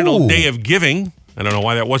 the National Day of Giving. I don't know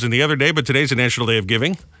why that wasn't the other day, but today's the National Day of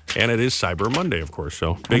Giving. And it is Cyber Monday, of course.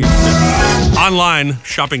 So, biggest online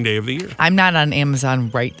shopping day of the year. I'm not on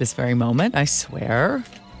Amazon right this very moment, I swear.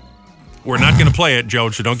 We're not going to play it,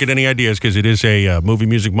 Joe, so don't get any ideas because it is a Movie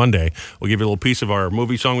Music Monday. We'll give you a little piece of our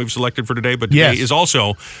movie song we've selected for today, but today is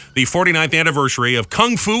also the 49th anniversary of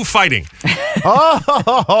Kung Fu Fighting being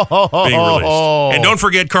released. And don't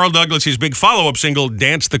forget Carl Douglas's big follow-up single,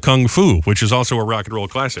 Dance the Kung Fu, which is also a rock and roll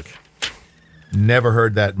classic. Never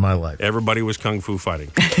heard that in my life. Everybody was Kung Fu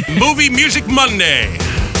Fighting. Movie Music Monday.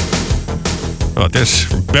 How about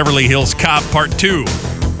this? Beverly Hills Cop Part 2.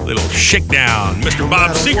 Little shakedown, Mr.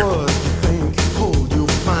 Bob Seger.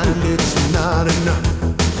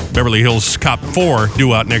 Beverly Hills Cop 4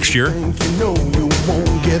 due out next year.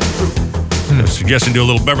 Suggesting do a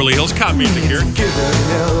little Beverly Hills Cop music here.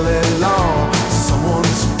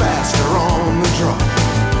 Someone's faster on the draw.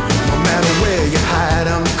 No matter where you hide,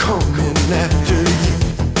 I'm coming after you.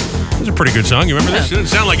 This is a pretty good song. You remember this? It didn't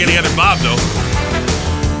sound like any other Bob, though.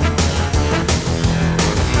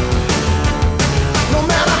 No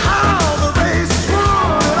matter how the race is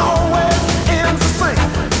run, it always ends the same.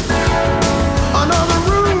 Another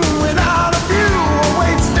room without a view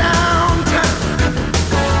awaits downtown.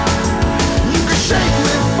 You can shake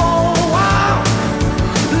me for a while,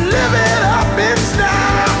 live it up in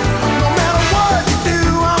style. No matter what you do,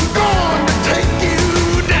 I'm going to take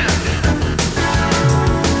you down.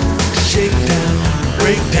 Shake down,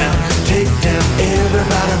 break down, take down.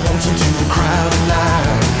 Everybody wants into the crowd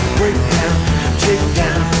alive. Break down, take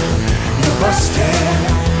down. You're busted.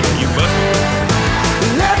 You busted.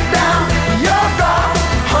 Let down your guard,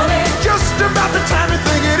 honey. Just about the time you're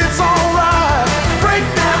thinking it's alright. Break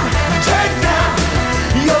down, take down.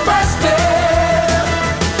 You're busted.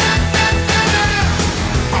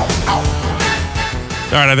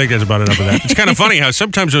 All right, I think that's about enough of that. It's kind of funny how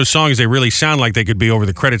sometimes those songs, they really sound like they could be over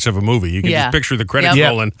the credits of a movie. You can just picture the credits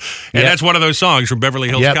rolling. And that's one of those songs from Beverly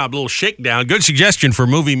Hills Cop, a little shakedown. Good suggestion for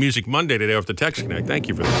Movie Music Monday today off the Text Connect. Thank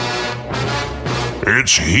you for that.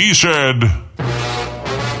 It's He Said,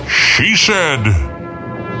 She Said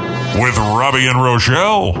with Robby and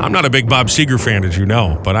Rochelle. I'm not a big Bob Seger fan, as you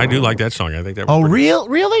know, but I do like that song. I think that was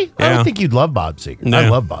Really? I Yeah. don't think you'd love Bob Seger. Yeah. I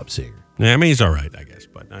love Bob Seger. Yeah, I mean, he's all right, I guess,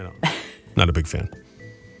 but I don't. Not a big fan.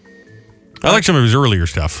 I like some of his earlier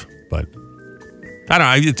stuff, but I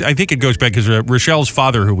don't know. I think it goes back because Rochelle's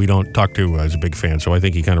father, who we don't talk to, is a big fan, so I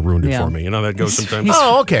think he kind of ruined it for me. You know, that goes sometimes.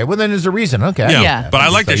 Oh, okay. Well, then there's a reason. Okay. Yeah. But I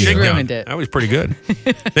like the shakedown. ruined it. That was pretty good.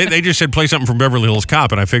 they just said play something from Beverly Hills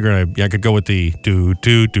Cop, and I figured I could go with the do.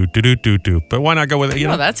 But why not go with it? You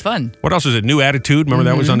know, that's fun. What else is it? New Attitude. Remember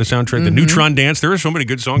that was on the soundtrack. The Neutron Dance. There are so many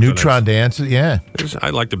good songs. Neutron Dance. Yeah. I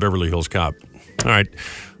like the Beverly Hills Cop. All right.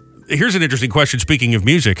 Here's an interesting question. Speaking of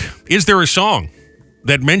music, is there a song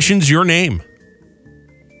that mentions your name?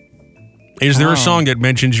 Is there a song that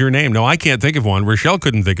mentions your name? No, I can't think of one. Rochelle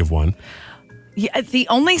couldn't think of one. Yeah, the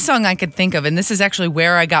only song I could think of, and this is actually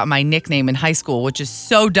where I got my nickname in high school, which is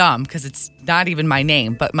so dumb because it's not even my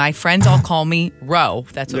name, but my friends all call me Ro.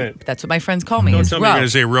 That's what my friends call me. Don't is tell me Ro. you're going to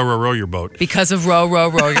say row, row, row your boat. Because of row, row,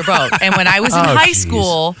 row your boat. And when I was in high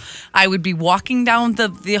school, I would be walking down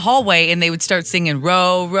the hallway and they would start singing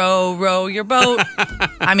row, row, row your boat.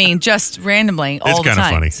 I mean, just randomly all the time. It's kind of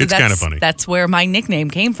funny. So It's kind of funny. That's where my nickname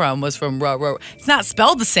came from, was from row, row. It's not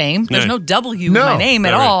spelled the same. There's no W in my name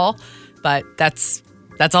at all. But that's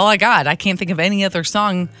all I got. I can't think of any other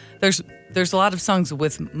song. There's a lot of songs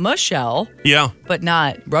with Michelle. Yeah. But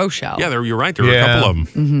not Rochelle. Yeah, you're right. There are a couple of them.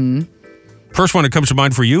 Mm-hmm. First one that comes to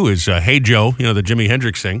mind for you is Hey Joe, you know, the Jimi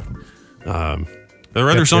Hendrix thing. Are there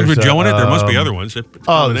other songs with Joe in it? There must be other ones.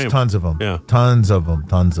 There's tons of them. Yeah. Tons of them.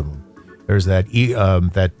 There's that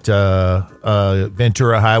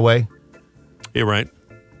Ventura Highway. You're right.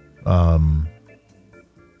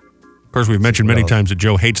 Of course, we've mentioned many times that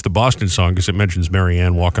Joe hates the Boston song because it mentions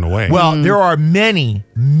Marianne walking away. Well, there are many,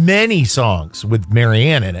 many songs with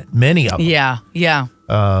Marianne in it. Many of them. Yeah.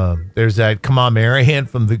 There's that "Come On, Marianne"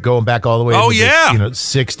 from going back all the way to the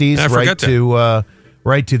 60s,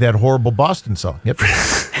 right to that horrible Boston song. Yep.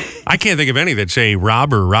 I can't think of any that say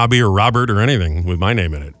Rob or Robbie or Robert or anything with my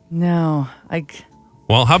name in it. No,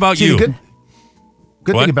 Well, how about you? Good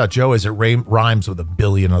thing about Joe is it rhymes with a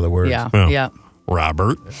billion other words. Yeah.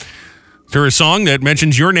 Robert. Is there a song that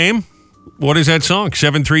mentions your name? What is that song?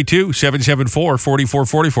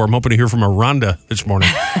 732-774-4444. I'm hoping to hear from a Rhonda this morning.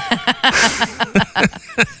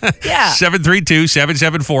 Yeah.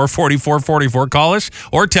 732-774-4444. Call us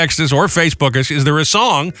or text us or Facebook us. Is there a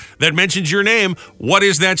song that mentions your name? What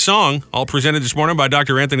is that song? All presented this morning by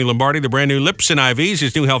Dr. Anthony Lombardi, the brand new Lips and IVs,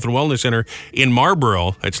 his new health and wellness center in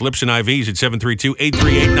Marlboro. That's Lips and IVs at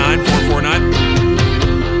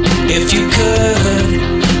 732-8389-449. If you could,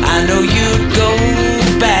 I know you'd go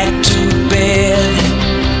back to bed.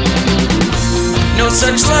 No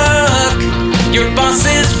such luck, your boss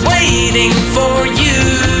is waiting for you.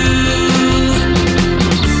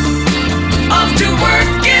 Off to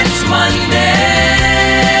work, it's Monday.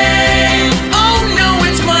 Oh no,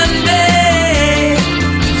 it's Monday.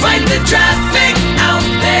 Fight the traffic out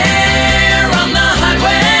there on the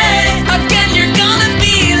highway. Again, you're gonna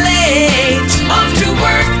be late. Off to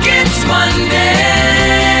work, it's Monday.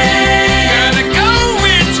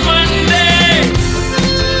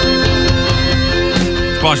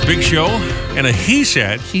 Boss Big Show and a He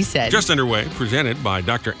Said. She Said. Just underway, presented by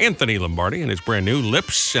Dr. Anthony Lombardi and his brand new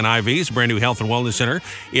Lips and IVs, brand new Health and Wellness Center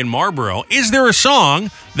in Marlboro. Is there a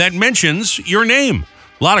song that mentions your name?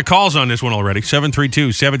 A lot of calls on this one already.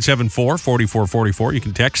 732-774-4444. You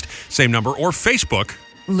can text, same number, or Facebook.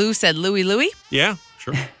 Lou said Louie. Yeah,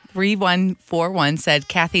 sure. 3141 said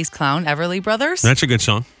Kathy's Clown, Everly Brothers. That's a good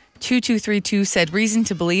song. 2232 said Reason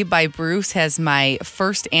to Believe by Bruce has my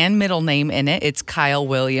first and middle name in it. It's Kyle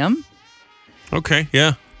William. Okay,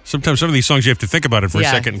 yeah. Sometimes some of these songs you have to think about it for a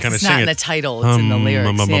second and kind of sing it. It's not in the title, it's in the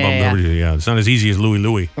lyrics. Yeah, it's not as easy as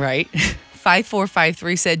Louie. Right.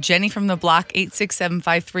 5453 said Jenny from the block,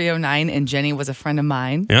 8675309, and Jenny was a friend of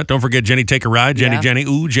mine. Yeah, don't forget Jenny Take a Ride. Jenny.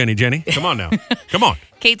 Ooh, Jenny. Come on now. Come on.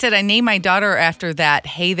 Kate said I named my daughter after that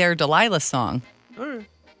Hey There Delilah song. All right.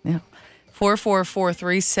 Yeah.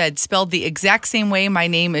 4443 said spelled the exact same way my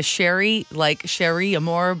name is Sherry, like Sherry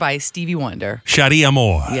Amore by Stevie Wonder. Sherry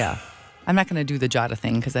Amore. Yeah. I'm not going to do the Jada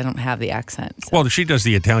thing because I don't have the accent. So. Well, she does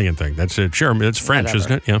the Italian thing. That's sure. That's French, Whatever.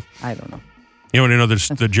 isn't it? Yeah. I don't know. You want to know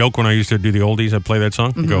the joke when I used to do the oldies? I'd play that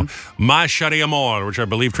song. You go, Ma Sherry Amore, which I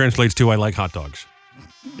believe translates to I like hot dogs.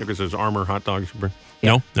 Because there's armor hot dogs.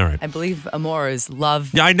 Yeah. No? All right. I believe amore is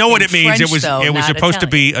love. Yeah, I know what in it means. French, It was supposed to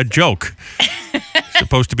be a joke.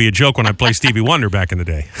 Supposed to be a joke when I played Stevie Wonder back in the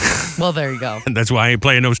day. Well, there you go. And that's why I ain't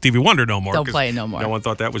playing no Stevie Wonder no more. Don't play it no more. No one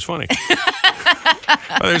thought that was funny.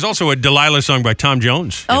 There's also a Delilah song by Tom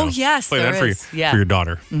Jones. Oh, yes, Play there that is. for your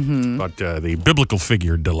daughter. Mm-hmm. But the biblical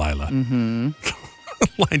figure Delilah. Mm-hmm.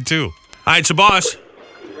 Line 2. Hi, it's the boss.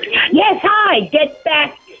 Yes, hi. Get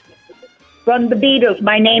back from the Beatles.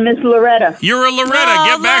 My name is Loretta. You're a Loretta. Oh,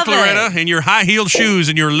 Get back, love Loretta, in your high-heeled shoes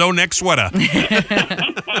and your low-neck sweater.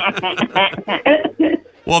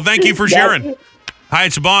 Well, thank you for sharing. Hi,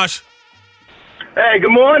 it's the boss. Hey,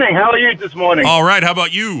 good morning. How are you this morning? All right, how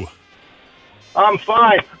about you? I'm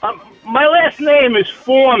fine. My last name is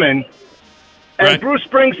Foreman, and Right. Bruce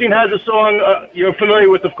Springsteen has a song you're familiar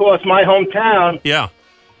with, of course, My Hometown. Yeah.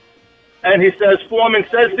 And he says, Foreman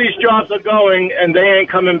says these jobs are going, and they ain't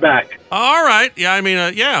coming back. All right. Yeah, I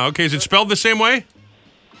mean, yeah. Okay, is it spelled the same way?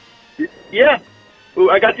 Yeah. Ooh,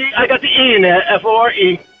 I got the E in there,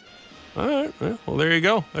 F-O-R-E. All right. Well, there you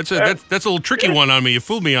go. That's a little tricky one on me. You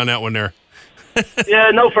fooled me on that one there.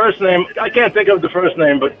 Yeah, no first name. I can't think of the first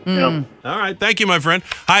name, but, you know. All right. Thank you, my friend.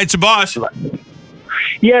 Hi, it's the boss.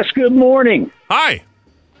 Yes, good morning. Hi.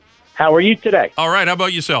 How are you today? All right. How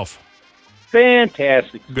about yourself?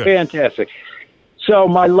 Fantastic. Good. Fantastic. So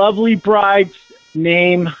my lovely bride's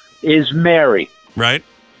name is Mary. Right.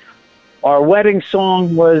 Our wedding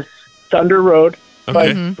song was Thunder Road by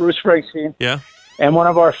Okay. Bruce Springsteen. Yeah. And one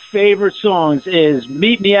of our favorite songs is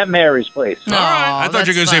Meet Me at Mary's Place. All right. I thought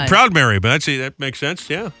you were going to say Proud Mary, but that makes sense.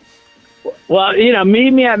 Yeah. Well,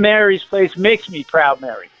 Meet Me at Mary's Place makes me Proud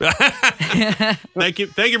Mary. Thank you.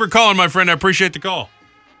 Thank you for calling, my friend. I appreciate the call.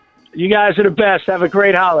 You guys are the best. Have a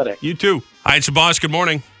great holiday. You too. Hi, it's the boss. Good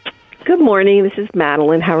morning. Good morning. This is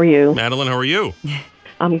Madeline. How are you? Madeline, how are you?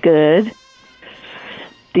 I'm good.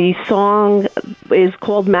 The song is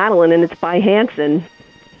called Madeline, and it's by Hanson.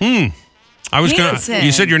 I was gonna. Hanson.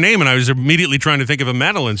 You said your name, and I was immediately trying to think of a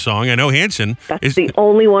Madeline song. I know Hanson. That's the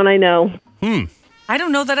only one I know. I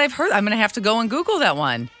don't know that I've heard. I'm going to have to go and Google that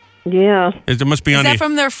one. Yeah. It must be Is on that the.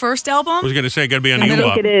 from their first album? I was going to say, got to be on the I think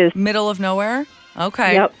U-Bop. it is. Middle of Nowhere?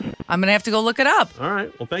 Okay. Yep. I'm going to have to go look it up. All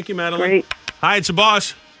right. Well, thank you, Madeline. Great. Hi, it's the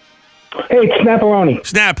boss. Hey, it's Snapperoni.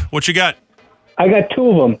 Snap. What you got? I got two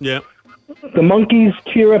of them. Yeah. The Monkees,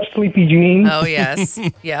 Cheer Up Sleepy Jean. Oh, yes.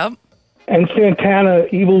 Yep. And Santana,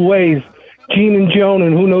 Evil Ways, Gene and Joan,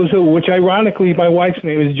 and who knows who, which ironically, my wife's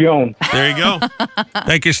name is Joan. There you go.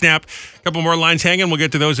 Thank you, Snap. A couple more lines hanging. We'll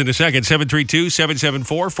get to those in a second.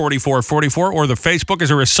 732-774-4444 or the Facebook. Is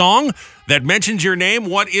there a song that mentions your name?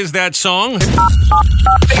 What is that song?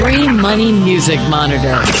 Free Money Music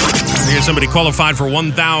Monitor. We have somebody qualified for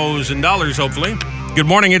 $1,000, hopefully. Good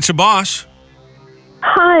morning. It's the boss.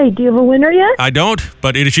 Hi, do you have a winner yet? I don't,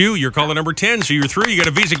 but it is you. You're caller number 10, so you're through. You got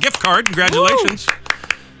a Visa gift card. Congratulations.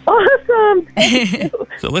 Awesome.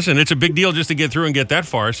 So listen, it's a big deal just to get through and get that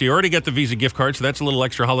far. So you already get the Visa gift card, so that's a little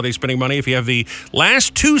extra holiday spending money. If you have the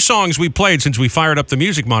last two songs we played since we fired up the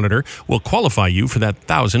music monitor, we'll qualify you for that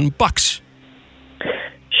 $1,000.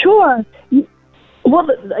 Sure. Well,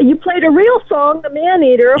 you played a real song, The Man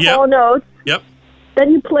Eater, Yep. Hall Notes. Yep.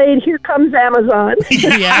 Then you played Here Comes Amazon.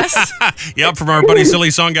 Yes. Yep, from our buddy Silly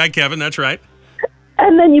Song Guy, Kevin. That's right.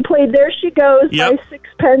 And then you played There She Goes Yep. by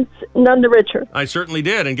Sixpence None the Richer. I certainly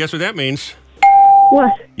did. And guess what that means?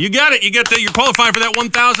 What? You got it. You're qualified for that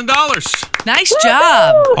 $1,000. Nice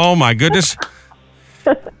job. Oh, my goodness.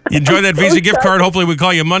 You enjoy that Visa gift card. Hopefully we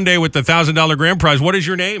call you Monday with the $1,000 grand prize. What is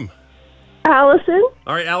your name? Allison,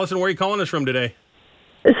 All right, Allison, where are you calling us from today?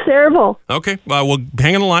 Cerebral. Okay, we'll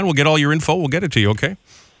hang on the line. We'll get all your info. We'll get it to you, okay?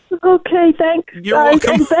 Okay, thanks, You're guys.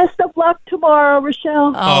 welcome. And best of luck tomorrow,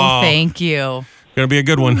 Rochelle. Oh, thank you. Going to be a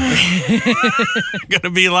good one. Going to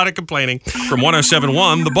be a lot of complaining. From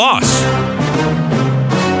 107.1, The Boss.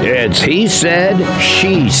 It's He Said,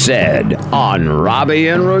 She Said on Robby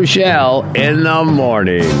and Rochelle in the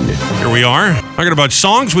morning. Here we are, talking about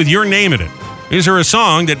songs with your name in it. Is there a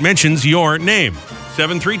song that mentions your name?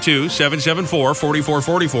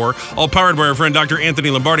 732-774-4444. All powered by our friend Dr. Anthony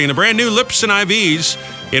Lombardi and the brand new Lips and IVs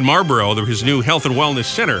in Marlboro, his new health and wellness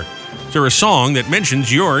center. Is there a song that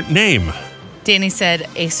mentions your name? Danny said,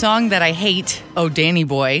 a song that I hate, Oh Danny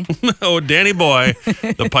Boy. Oh, Danny boy,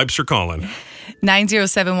 the pipes are calling.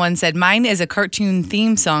 9071 said, mine is a cartoon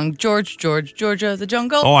theme song, Georgia, the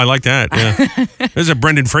Jungle. Oh, I like that, yeah. This is a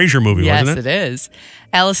Brendan Fraser movie, Yes, wasn't it? it is.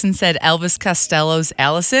 Allison said, Elvis Costello's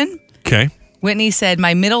Allison. Okay. Whitney said,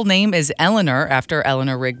 my middle name is Eleanor, after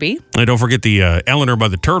Eleanor Rigby. And don't forget the Eleanor by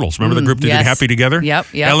the Turtles. Remember the group that yes. did Happy Together? Yep.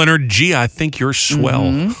 Eleanor, gee, I think you're swell.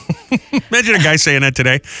 Imagine a guy saying that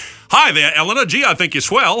today. Hi there, Eleanor. Gee, I think you're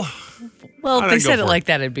swell. Well, if I'd they go said it for like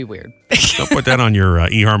that, it'd be weird. Don't put that on your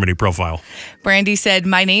eHarmony profile. Brandy said,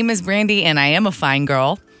 my name is Brandy and I am a fine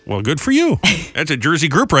girl. Well, good for you. That's a Jersey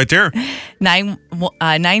group right there.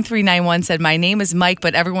 9391 said, my name is Mike,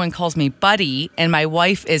 but everyone calls me Buddy, and my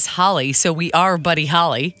wife is Holly, so we are Buddy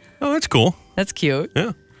Holly. Oh, that's cool. That's cute.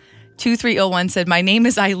 Yeah. 2301 said, my name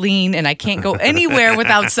is Eileen, and I can't go anywhere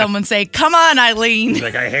without someone saying, come on, Eileen.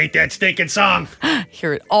 Like, I hate that stinking song.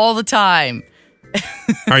 Hear it all the time. All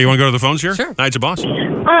right, you want to go to the phones here? Sure. Hi, it's a boss.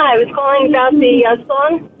 Hi, I was calling about the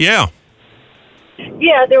song. Yeah.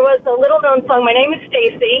 Yeah, there was a little-known song. My name is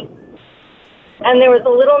Stacy, and there was a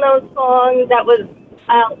little-known song that was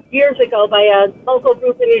years ago by a local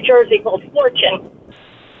group in New Jersey called Fortune,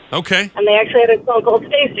 Okay. and they actually had a song called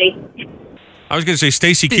Stacy. I was going to say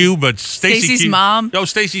Stacy Q, but Stacy's Q. mom. No,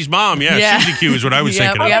 Stacy's mom. Yeah, Susie Q is what I was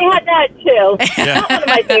thinking Oh, of. they had that too. Yeah. That's one of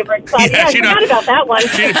my favorites. But Yeah, I she forgot does. about that one.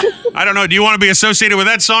 I don't know. Do you want to be associated with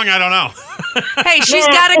that song? I don't know. Hey, she's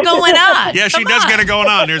got it going on. Yeah, she does get it going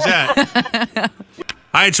on. There's that.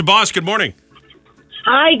 Hi, it's a boss. Good morning.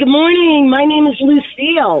 Hi, good morning. My name is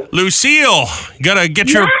Lucille. Lucille, you got to get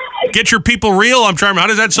your people real. I'm trying. How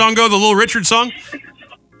does that song go? The Little Richard song?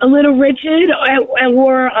 A Little Richard,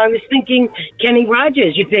 or I was thinking Kenny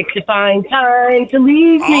Rogers. You picked a fine time to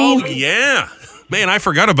leave me. Oh, yeah. Man, I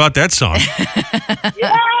forgot about that song.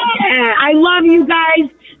 Yeah, I love you guys.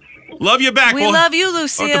 Love you back. We love you,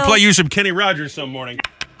 Lucille. I'll have to play you some Kenny Rogers some morning.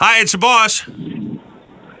 Hi, it's the boss.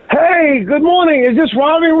 Hey, good morning. Is this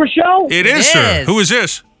Robby and Rochelle? It is, sir. Who is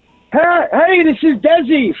this? Hey, this is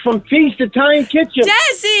Desi from Feast Italian Kitchen.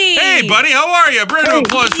 Desi! Hey, buddy, how are you? Brand new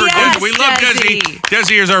applause for Yes, Desi. We love Desi.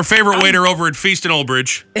 Desi is our favorite waiter over at Feast in Old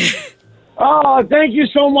Bridge. Oh, thank you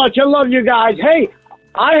so much. I love you guys. Hey,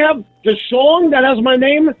 I have the song that has my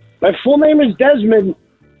name. My full name is Desmond.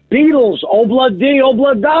 Beatles, Old Blood D, Old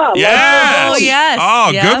Blood Da. Yes. Oh, yes.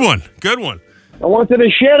 Oh, Yeah. good one. Good one. I wanted to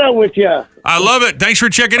share that with you. I love it. Thanks for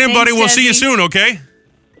checking in, Thanks, buddy. We'll see you Desi. soon, okay?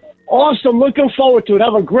 Awesome. Looking forward to it.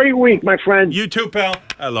 Have a great week, my friend. You too, pal.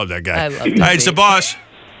 I love that guy. I love Hi, it's Desi. the boss.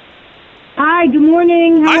 Hi, good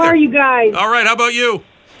morning. Hi How there. are you guys? All right, how about you?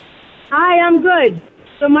 Hi, I'm good.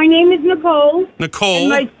 So my name is Nicole. Nicole. And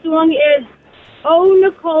my song is Oh,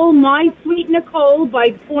 Nicole, My Sweet Nicole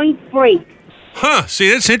by Point Break. Huh.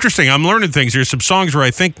 See, that's interesting. I'm learning things. There's some songs where I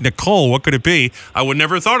think, Nicole, what could it be? I would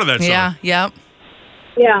never have thought of that song. Yeah, yep.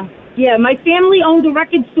 Yeah. Yeah, my family owned a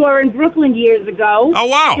record store in Brooklyn years ago. Oh,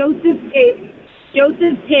 wow.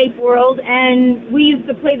 Joseph's Tape World, and we used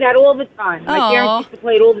to play that all the time. My Aw. parents used to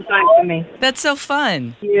play it all the time for me. That's so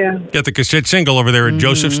fun. Yeah. Get the cassette single over there at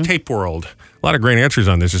Joseph's Tape World. A lot of great answers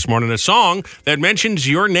on this morning. A song that mentions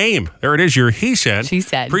your name. There it is, your He Said. She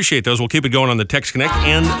said. Appreciate those. We'll keep it going on the Text Connect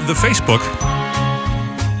and the Facebook.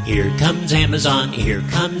 Here comes Amazon,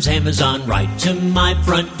 right to my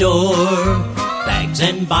front door. Bags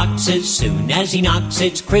and boxes, soon as he knocks,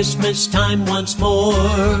 it's Christmas time once more.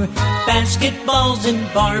 Basketballs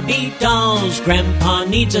and Barbie dolls, Grandpa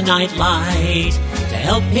needs a nightlight to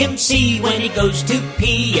help him see when he goes to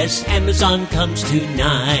pee. Yes, Amazon comes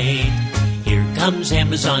tonight. Here comes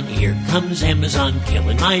Amazon,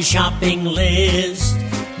 killing my shopping list.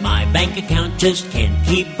 My bank account just can't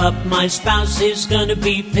keep up. My spouse is gonna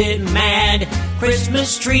be mad.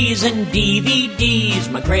 Christmas trees and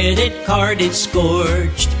DVDs. My credit card is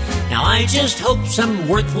scorched. Now I just hope some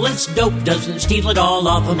worthless dope doesn't steal it all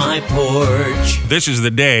off of my porch. This is the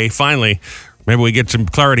day, finally. Maybe we get some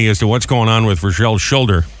clarity as to what's going on with Rochelle's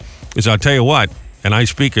shoulder. is I'll tell you what, and I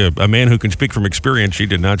speak a man who can speak from experience. She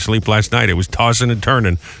did not sleep last night. It was tossing and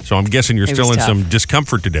turning. So I'm guessing you're still in some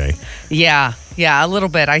discomfort today. Yeah, a little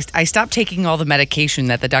bit. I stopped taking all the medication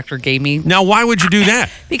that the doctor gave me. Now, why would you do that?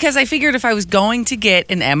 Because I figured if I was going to get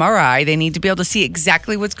an MRI, they need to be able to see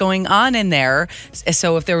exactly what's going on in there.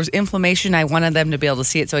 So if there was inflammation, I wanted them to be able to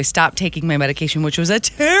see it. So I stopped taking my medication, which was a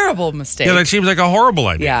terrible mistake. Yeah, that seems like a horrible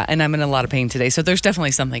idea. Yeah, and I'm in a lot of pain today. So there's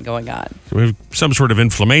definitely something going on. We have some sort of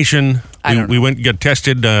inflammation. We went and got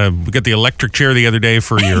tested. We got the electric chair the other day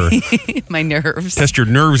for your... my nerves. Test your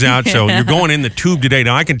nerves out. So you're going in the tube today.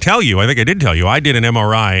 Now, I can tell you, I think I did tell you, I did an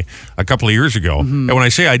MRI a couple of years ago. Mm-hmm. And when I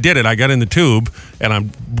say I did it, I got in the tube and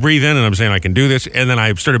I'm breathing and I'm saying I can do this. And then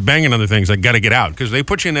I started banging on the things. I got to get out because they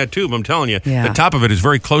put you in that tube. I'm telling you, Yeah. the top of it is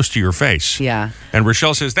very close to your face. Yeah. And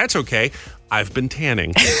Rochelle says, that's okay. I've been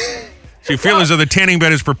tanning. So you feel as though the tanning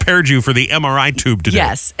bed has prepared you for the MRI tube today.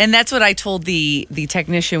 Yes, and that's what I told the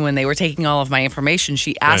technician when they were taking all of my information.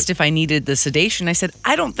 She asked if I needed the sedation. I said,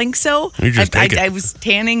 I don't think so. You just take it. I was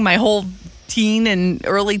tanning my whole teen and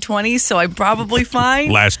early 20s, so I'm probably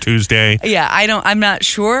fine. Last Tuesday. Yeah, I'm not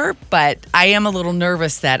sure, but I am a little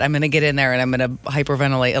nervous that I'm going to get in there and I'm going to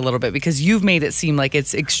hyperventilate a little bit because you've made it seem like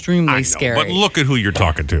it's extremely scary. But look at who you're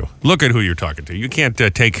talking to. Look at who you're talking to. You can't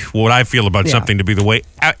take what I feel about something to be the way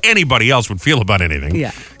anybody else would feel about anything.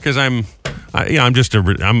 Yeah. Because I'm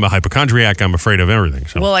a hypochondriac. I'm afraid of everything.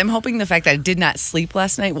 So. Well, I'm hoping the fact that I did not sleep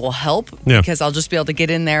last night will help Yeah. because I'll just be able to get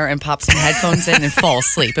in there and pop some headphones in and fall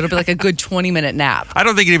asleep. It'll be like a good 20-minute nap. I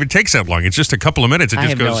don't think it even takes that long. It's just a couple of minutes. It I just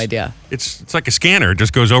have goes, no idea. It's like a scanner. It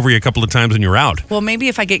just goes over you a couple of times and you're out. Well, maybe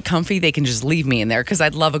if I get comfy, they can just leave me in there because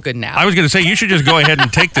I'd love a good nap. I was going to say you should just go ahead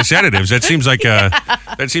and take the sedatives. That seems like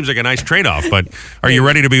a nice trade-off. But are you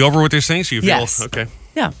ready to be over with this thing? So you feel Yes. okay?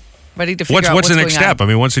 Yeah. Ready to figure out What's the next going on. step? I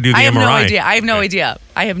mean, once they do the I have MRI. no idea.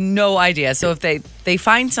 I have no idea. So if they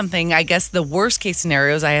find something, I guess the worst case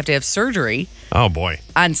scenario is I have to have surgery Oh boy.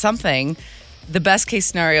 on something. The best case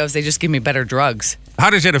scenario is they just give me better drugs. How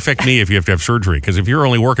does that affect me if you have to have surgery? Because if you're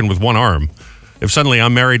only working with one arm, if suddenly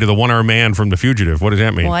I'm married to the one-arm man from The Fugitive, what does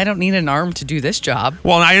that mean? Well, I don't need an arm to do this job.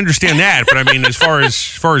 Well, I understand that, but I mean, as far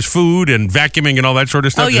as food and vacuuming and all that sort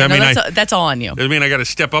of stuff, Oh yeah, does that mean that's all on you. does it mean I got to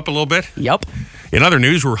step up a little bit? Yep. In other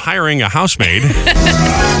news, we're hiring a housemaid.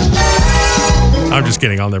 I'm just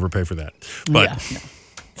kidding. I'll never pay for that. But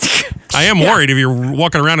I am worried if you're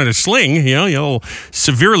walking around in a sling, you'll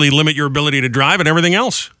severely limit your ability to drive and everything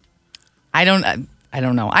else. I don't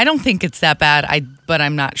know. I don't think it's that bad. But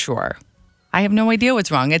I'm not sure. I have no idea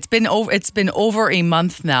what's wrong. It's been over a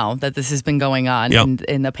month now that this has been going on, Yep.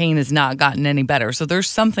 and the pain has not gotten any better. So there's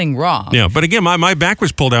something wrong. Yeah, but again, my back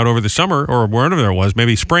was pulled out over the summer or wherever it was,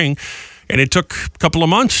 maybe spring, and it took a couple of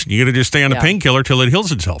months. You got to just stay on a painkiller till it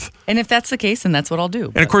heals itself. And if that's the case, then that's what I'll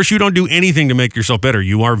do. And of course, you don't do anything to make yourself better.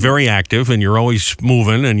 You are very active, and you're always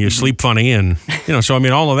moving, and you sleep funny, and so I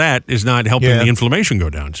mean, all of that is not helping the inflammation go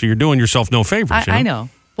down. So you're doing yourself no favors. I know.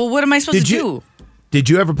 Well, what am I supposed to do? Did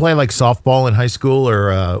you ever play like softball in high school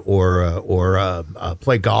or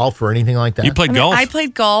play golf or anything like that? You played golf? I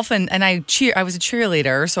played golf and I was a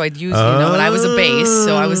cheerleader, so I'd use, and I was a base,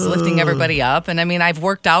 so I was lifting everybody up. And I mean, I've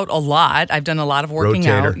worked out a lot. I've done a lot of working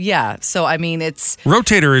out. Yeah. So I mean, it's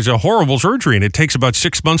Rotator is a horrible surgery, and it takes about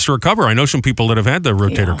 6 months to recover. I know some people that have had the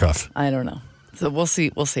rotator cuff. I don't know. So we'll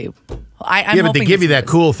see. We'll see. Yeah, but they give you that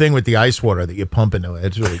cool thing with the ice water that you pump into it.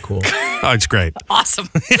 It's really cool. Oh, it's great. Awesome.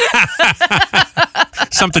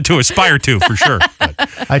 Something to aspire to, for sure.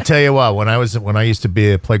 I tell you what, when I used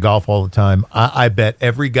to play golf all the time, I bet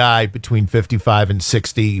every guy between 55 and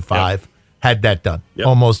 65 had that done. Yep.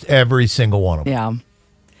 Almost every single one of them.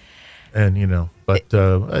 Yeah. And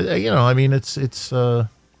I mean, it's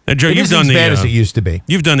And Joe, it you've isn't done as the bad as it used to be.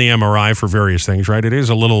 You've done the MRI for various things, right? It is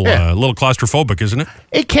a little claustrophobic, isn't it?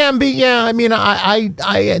 It can be, yeah. I mean,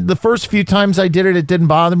 I the first few times I did it, it didn't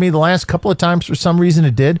bother me. The last couple of times, for some reason,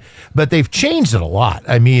 it did. But they've changed it a lot.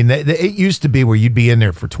 I mean, it used to be where you'd be in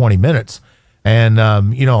there for 20 minutes. And,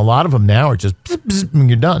 a lot of them now are just, and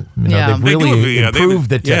you're done. They've really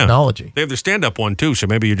improved the technology. Yeah. They have the stand-up one, too, so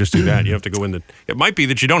maybe you just do that. You have to go in it might be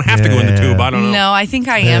that you don't have to go in the tube. I don't know. No, I think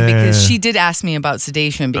I am because she did ask me about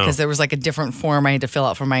sedation because there was like a different form I had to fill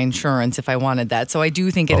out for my insurance if I wanted that. So I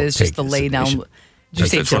do think it is just the lay down.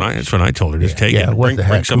 That's what I told her. Just take it. What the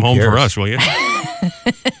heck? Bring some home for us, will you?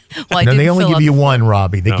 Well, no, they only give you one,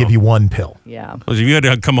 Robbie. They give you one pill. Yeah. Well, if you had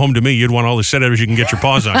to come home to me, you'd want all the sedatives you can get your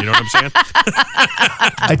paws on. You know what I'm saying?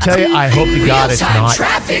 I tell you, I hope to God it's not.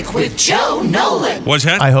 Traffic with Joe Nolan. What's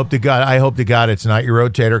that? I hope to God it's not your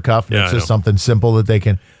rotator cuff. And it's just something simple that they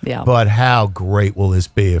can. Yeah. But how great will this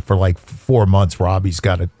be if for like 4 months, Robbie's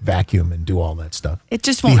got to vacuum and do all that stuff? It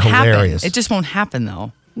just won't happen. Hilarious. It just won't happen,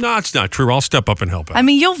 though. No, it's not true. I'll step up and help out. I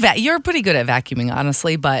mean, you're pretty good at vacuuming,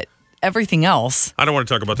 honestly, but everything else. I don't want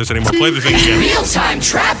to talk about this anymore. Play the thing again. Real-time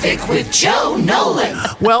traffic with Joe Nolan.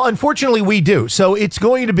 Well, unfortunately, we do. So it's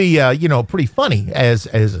going to be, pretty funny as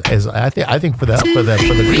I think for the good of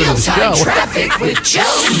the Real-time show. traffic with Joe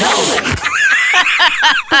Nolan.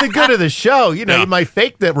 For the good of the show, you might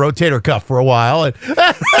fake that rotator cuff for a while.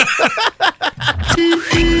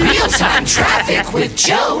 Real-time traffic with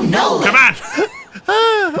Joe Nolan. Come on.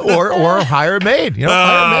 or hire a maid.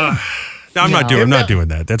 Hire a maid. No, I'm not doing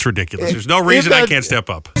that. That's ridiculous. There's no reason I can't step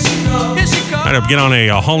up. I had to get on a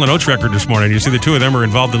Hall & Oates record this morning. You see the two of them are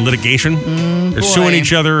involved in litigation. They're suing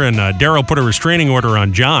each other, and Daryl put a restraining order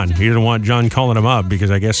on John. He didn't want John calling him up because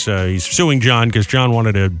I guess he's suing John because John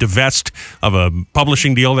wanted to divest of a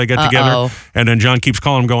publishing deal they got together. And then John keeps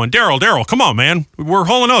calling him going, Daryl, come on, man. We're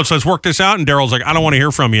Hall & Oates. Let's work this out. And Daryl's like, I don't want to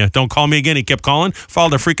hear from you. Don't call me again. He kept calling,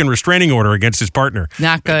 filed a freaking restraining order against his partner.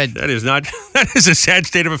 Not good. That is a sad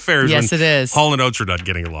state of affairs. Yes, it is. Hall & Oates are not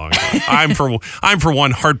getting along. I'm for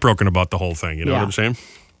one heartbroken about the whole thing. You know what I'm saying?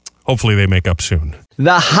 Hopefully they make up soon.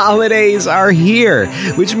 The holidays are here,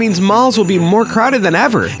 which means malls will be more crowded than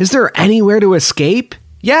ever. Is there anywhere to escape?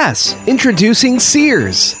 Yes, introducing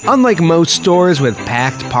Sears. Unlike most stores with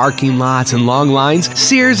packed parking lots and long lines,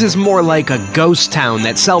 Sears is more like a ghost town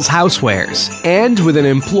that sells housewares. And with an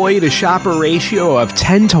employee-to-shopper ratio of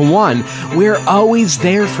 10 to 1, we're always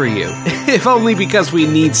there for you. If only because we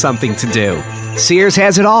need something to do. Sears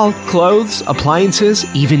has it all. Clothes, appliances,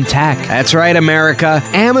 even tech. That's right, America.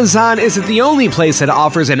 Amazon isn't the only place that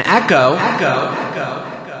offers an Echo.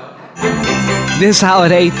 This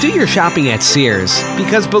holiday, do your shopping at Sears.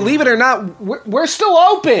 Because believe it or not, we're still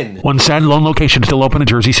open. One standalone location still open in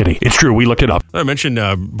Jersey City. It's true. We looked it up. I mentioned,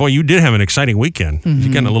 boy, you did have an exciting weekend. Mm-hmm.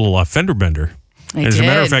 You're getting a little fender bender. As a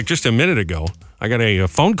matter of did. fact, just a minute ago, I got a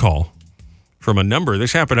phone call from a number.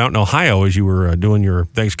 This happened out in Ohio as you were doing your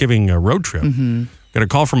Thanksgiving road trip. Mm-hmm. Got a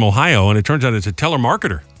call from Ohio, and it turns out it's a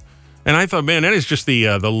telemarketer. And I thought, man, that is just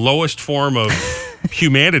the lowest form of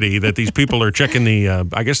humanity that these people are checking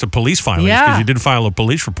the police filings because you did file a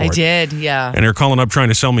police report. I did, yeah. And they're calling up trying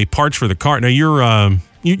to sell me parts for the car. Now you're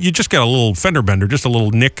you just got a little fender bender, just a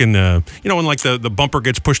little nick in the when like the bumper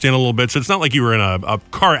gets pushed in a little bit. So it's not like you were in a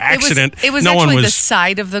car accident. It was actually the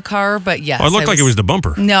side of the car, but yes. Oh, it looked like it was the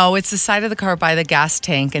bumper. No, it's the side of the car by the gas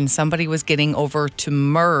tank, and somebody was getting over to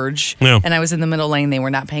merge, and I was in the middle lane. They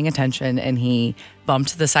were not paying attention, and he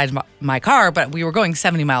bumped the side of my car, but we were going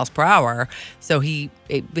 70 miles per hour. So he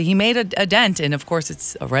made a dent, and of course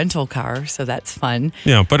it's a rental car, so that's fun.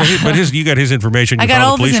 Yeah, but you got his information. You I got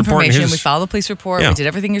all of his report, information. We filed a police report. Yeah. We did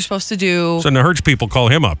everything you're supposed to do. So the Hertz people call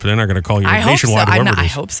him up. They're not going to call you nationwide. I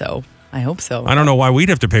hope so. I hope so. I don't know why we'd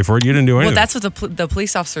have to pay for it. You didn't do anything. Well, that's what the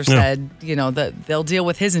police officer said. That they'll deal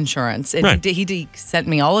with his insurance. And he sent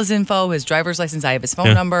me all his info, his driver's license. I have his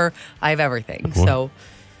phone number. I have everything. Cool. So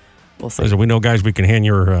we'll see. Listen, we know guys we can hand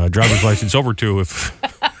your driver's license over to if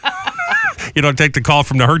you don't take the call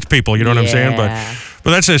from the Hertz people. You know what I'm saying? But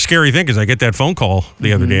that's a scary thing because I get that phone call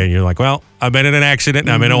the other day, and you're like, "Well, I've been in an accident,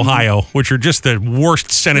 and I'm in Ohio," which are just the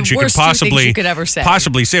worst sentence you could possibly ever say.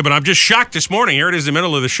 Possibly say. But I'm just shocked this morning. Here it is, in the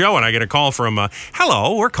middle of the show, and I get a call from,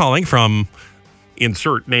 "Hello, we're calling from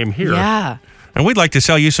insert name here." Yeah. And we'd like to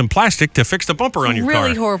sell you some plastic to fix the bumper on your car.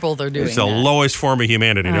 Really horrible they're doing. It's the lowest form of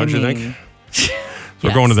humanity, don't you think? So we're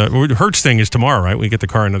Yes. going to the Hertz thing is tomorrow, right? We get the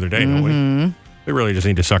car another day, don't we? We really just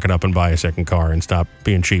need to suck it up and buy a second car and stop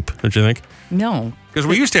being cheap, don't you think? No. Because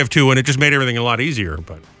we used to have two, and it just made everything a lot easier.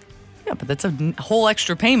 But Yeah, but that's a whole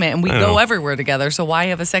extra payment, and we I go know. everywhere together, so why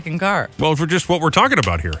have a second car? Well, for just what we're talking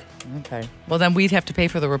about here. Okay. Well, then we'd have to pay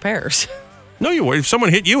for the repairs. No, you would. If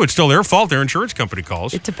someone hit you, it's still their fault. Their insurance company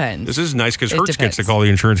calls. It depends. This is nice because It Hertz gets depends. to call the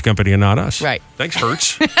insurance company and not us. Right. Thanks,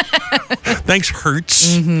 Hertz. Thanks,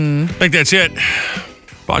 Hertz. I think that's it.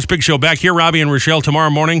 Boss Big Show back here. Robby and Rochelle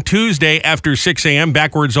tomorrow morning, Tuesday after 6 a.m.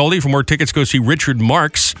 Backwards Oldie. For more tickets, go see Richard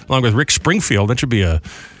Marks along with Rick Springfield. That should be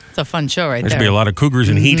It's a fun show right there there. should be a lot of Cougars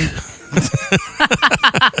and heat.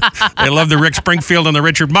 They love the Rick Springfield and the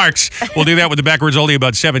Richard Marks. We'll do that with the Backwards Oldie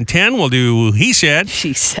about 7:10. We'll do He Said.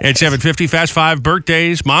 She Said. At 7:50. Fast Five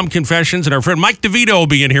birthdays, mom confessions, and our friend Mike DeVito will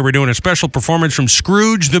be in here. We're doing a special performance from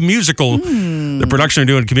Scrooge the Musical. The production are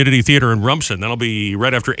doing Community Theater in Rumson. That'll be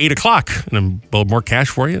right after 8 o'clock. And then we'll have more cash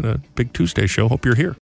for you. The Big Tuesday show. Hope you're here.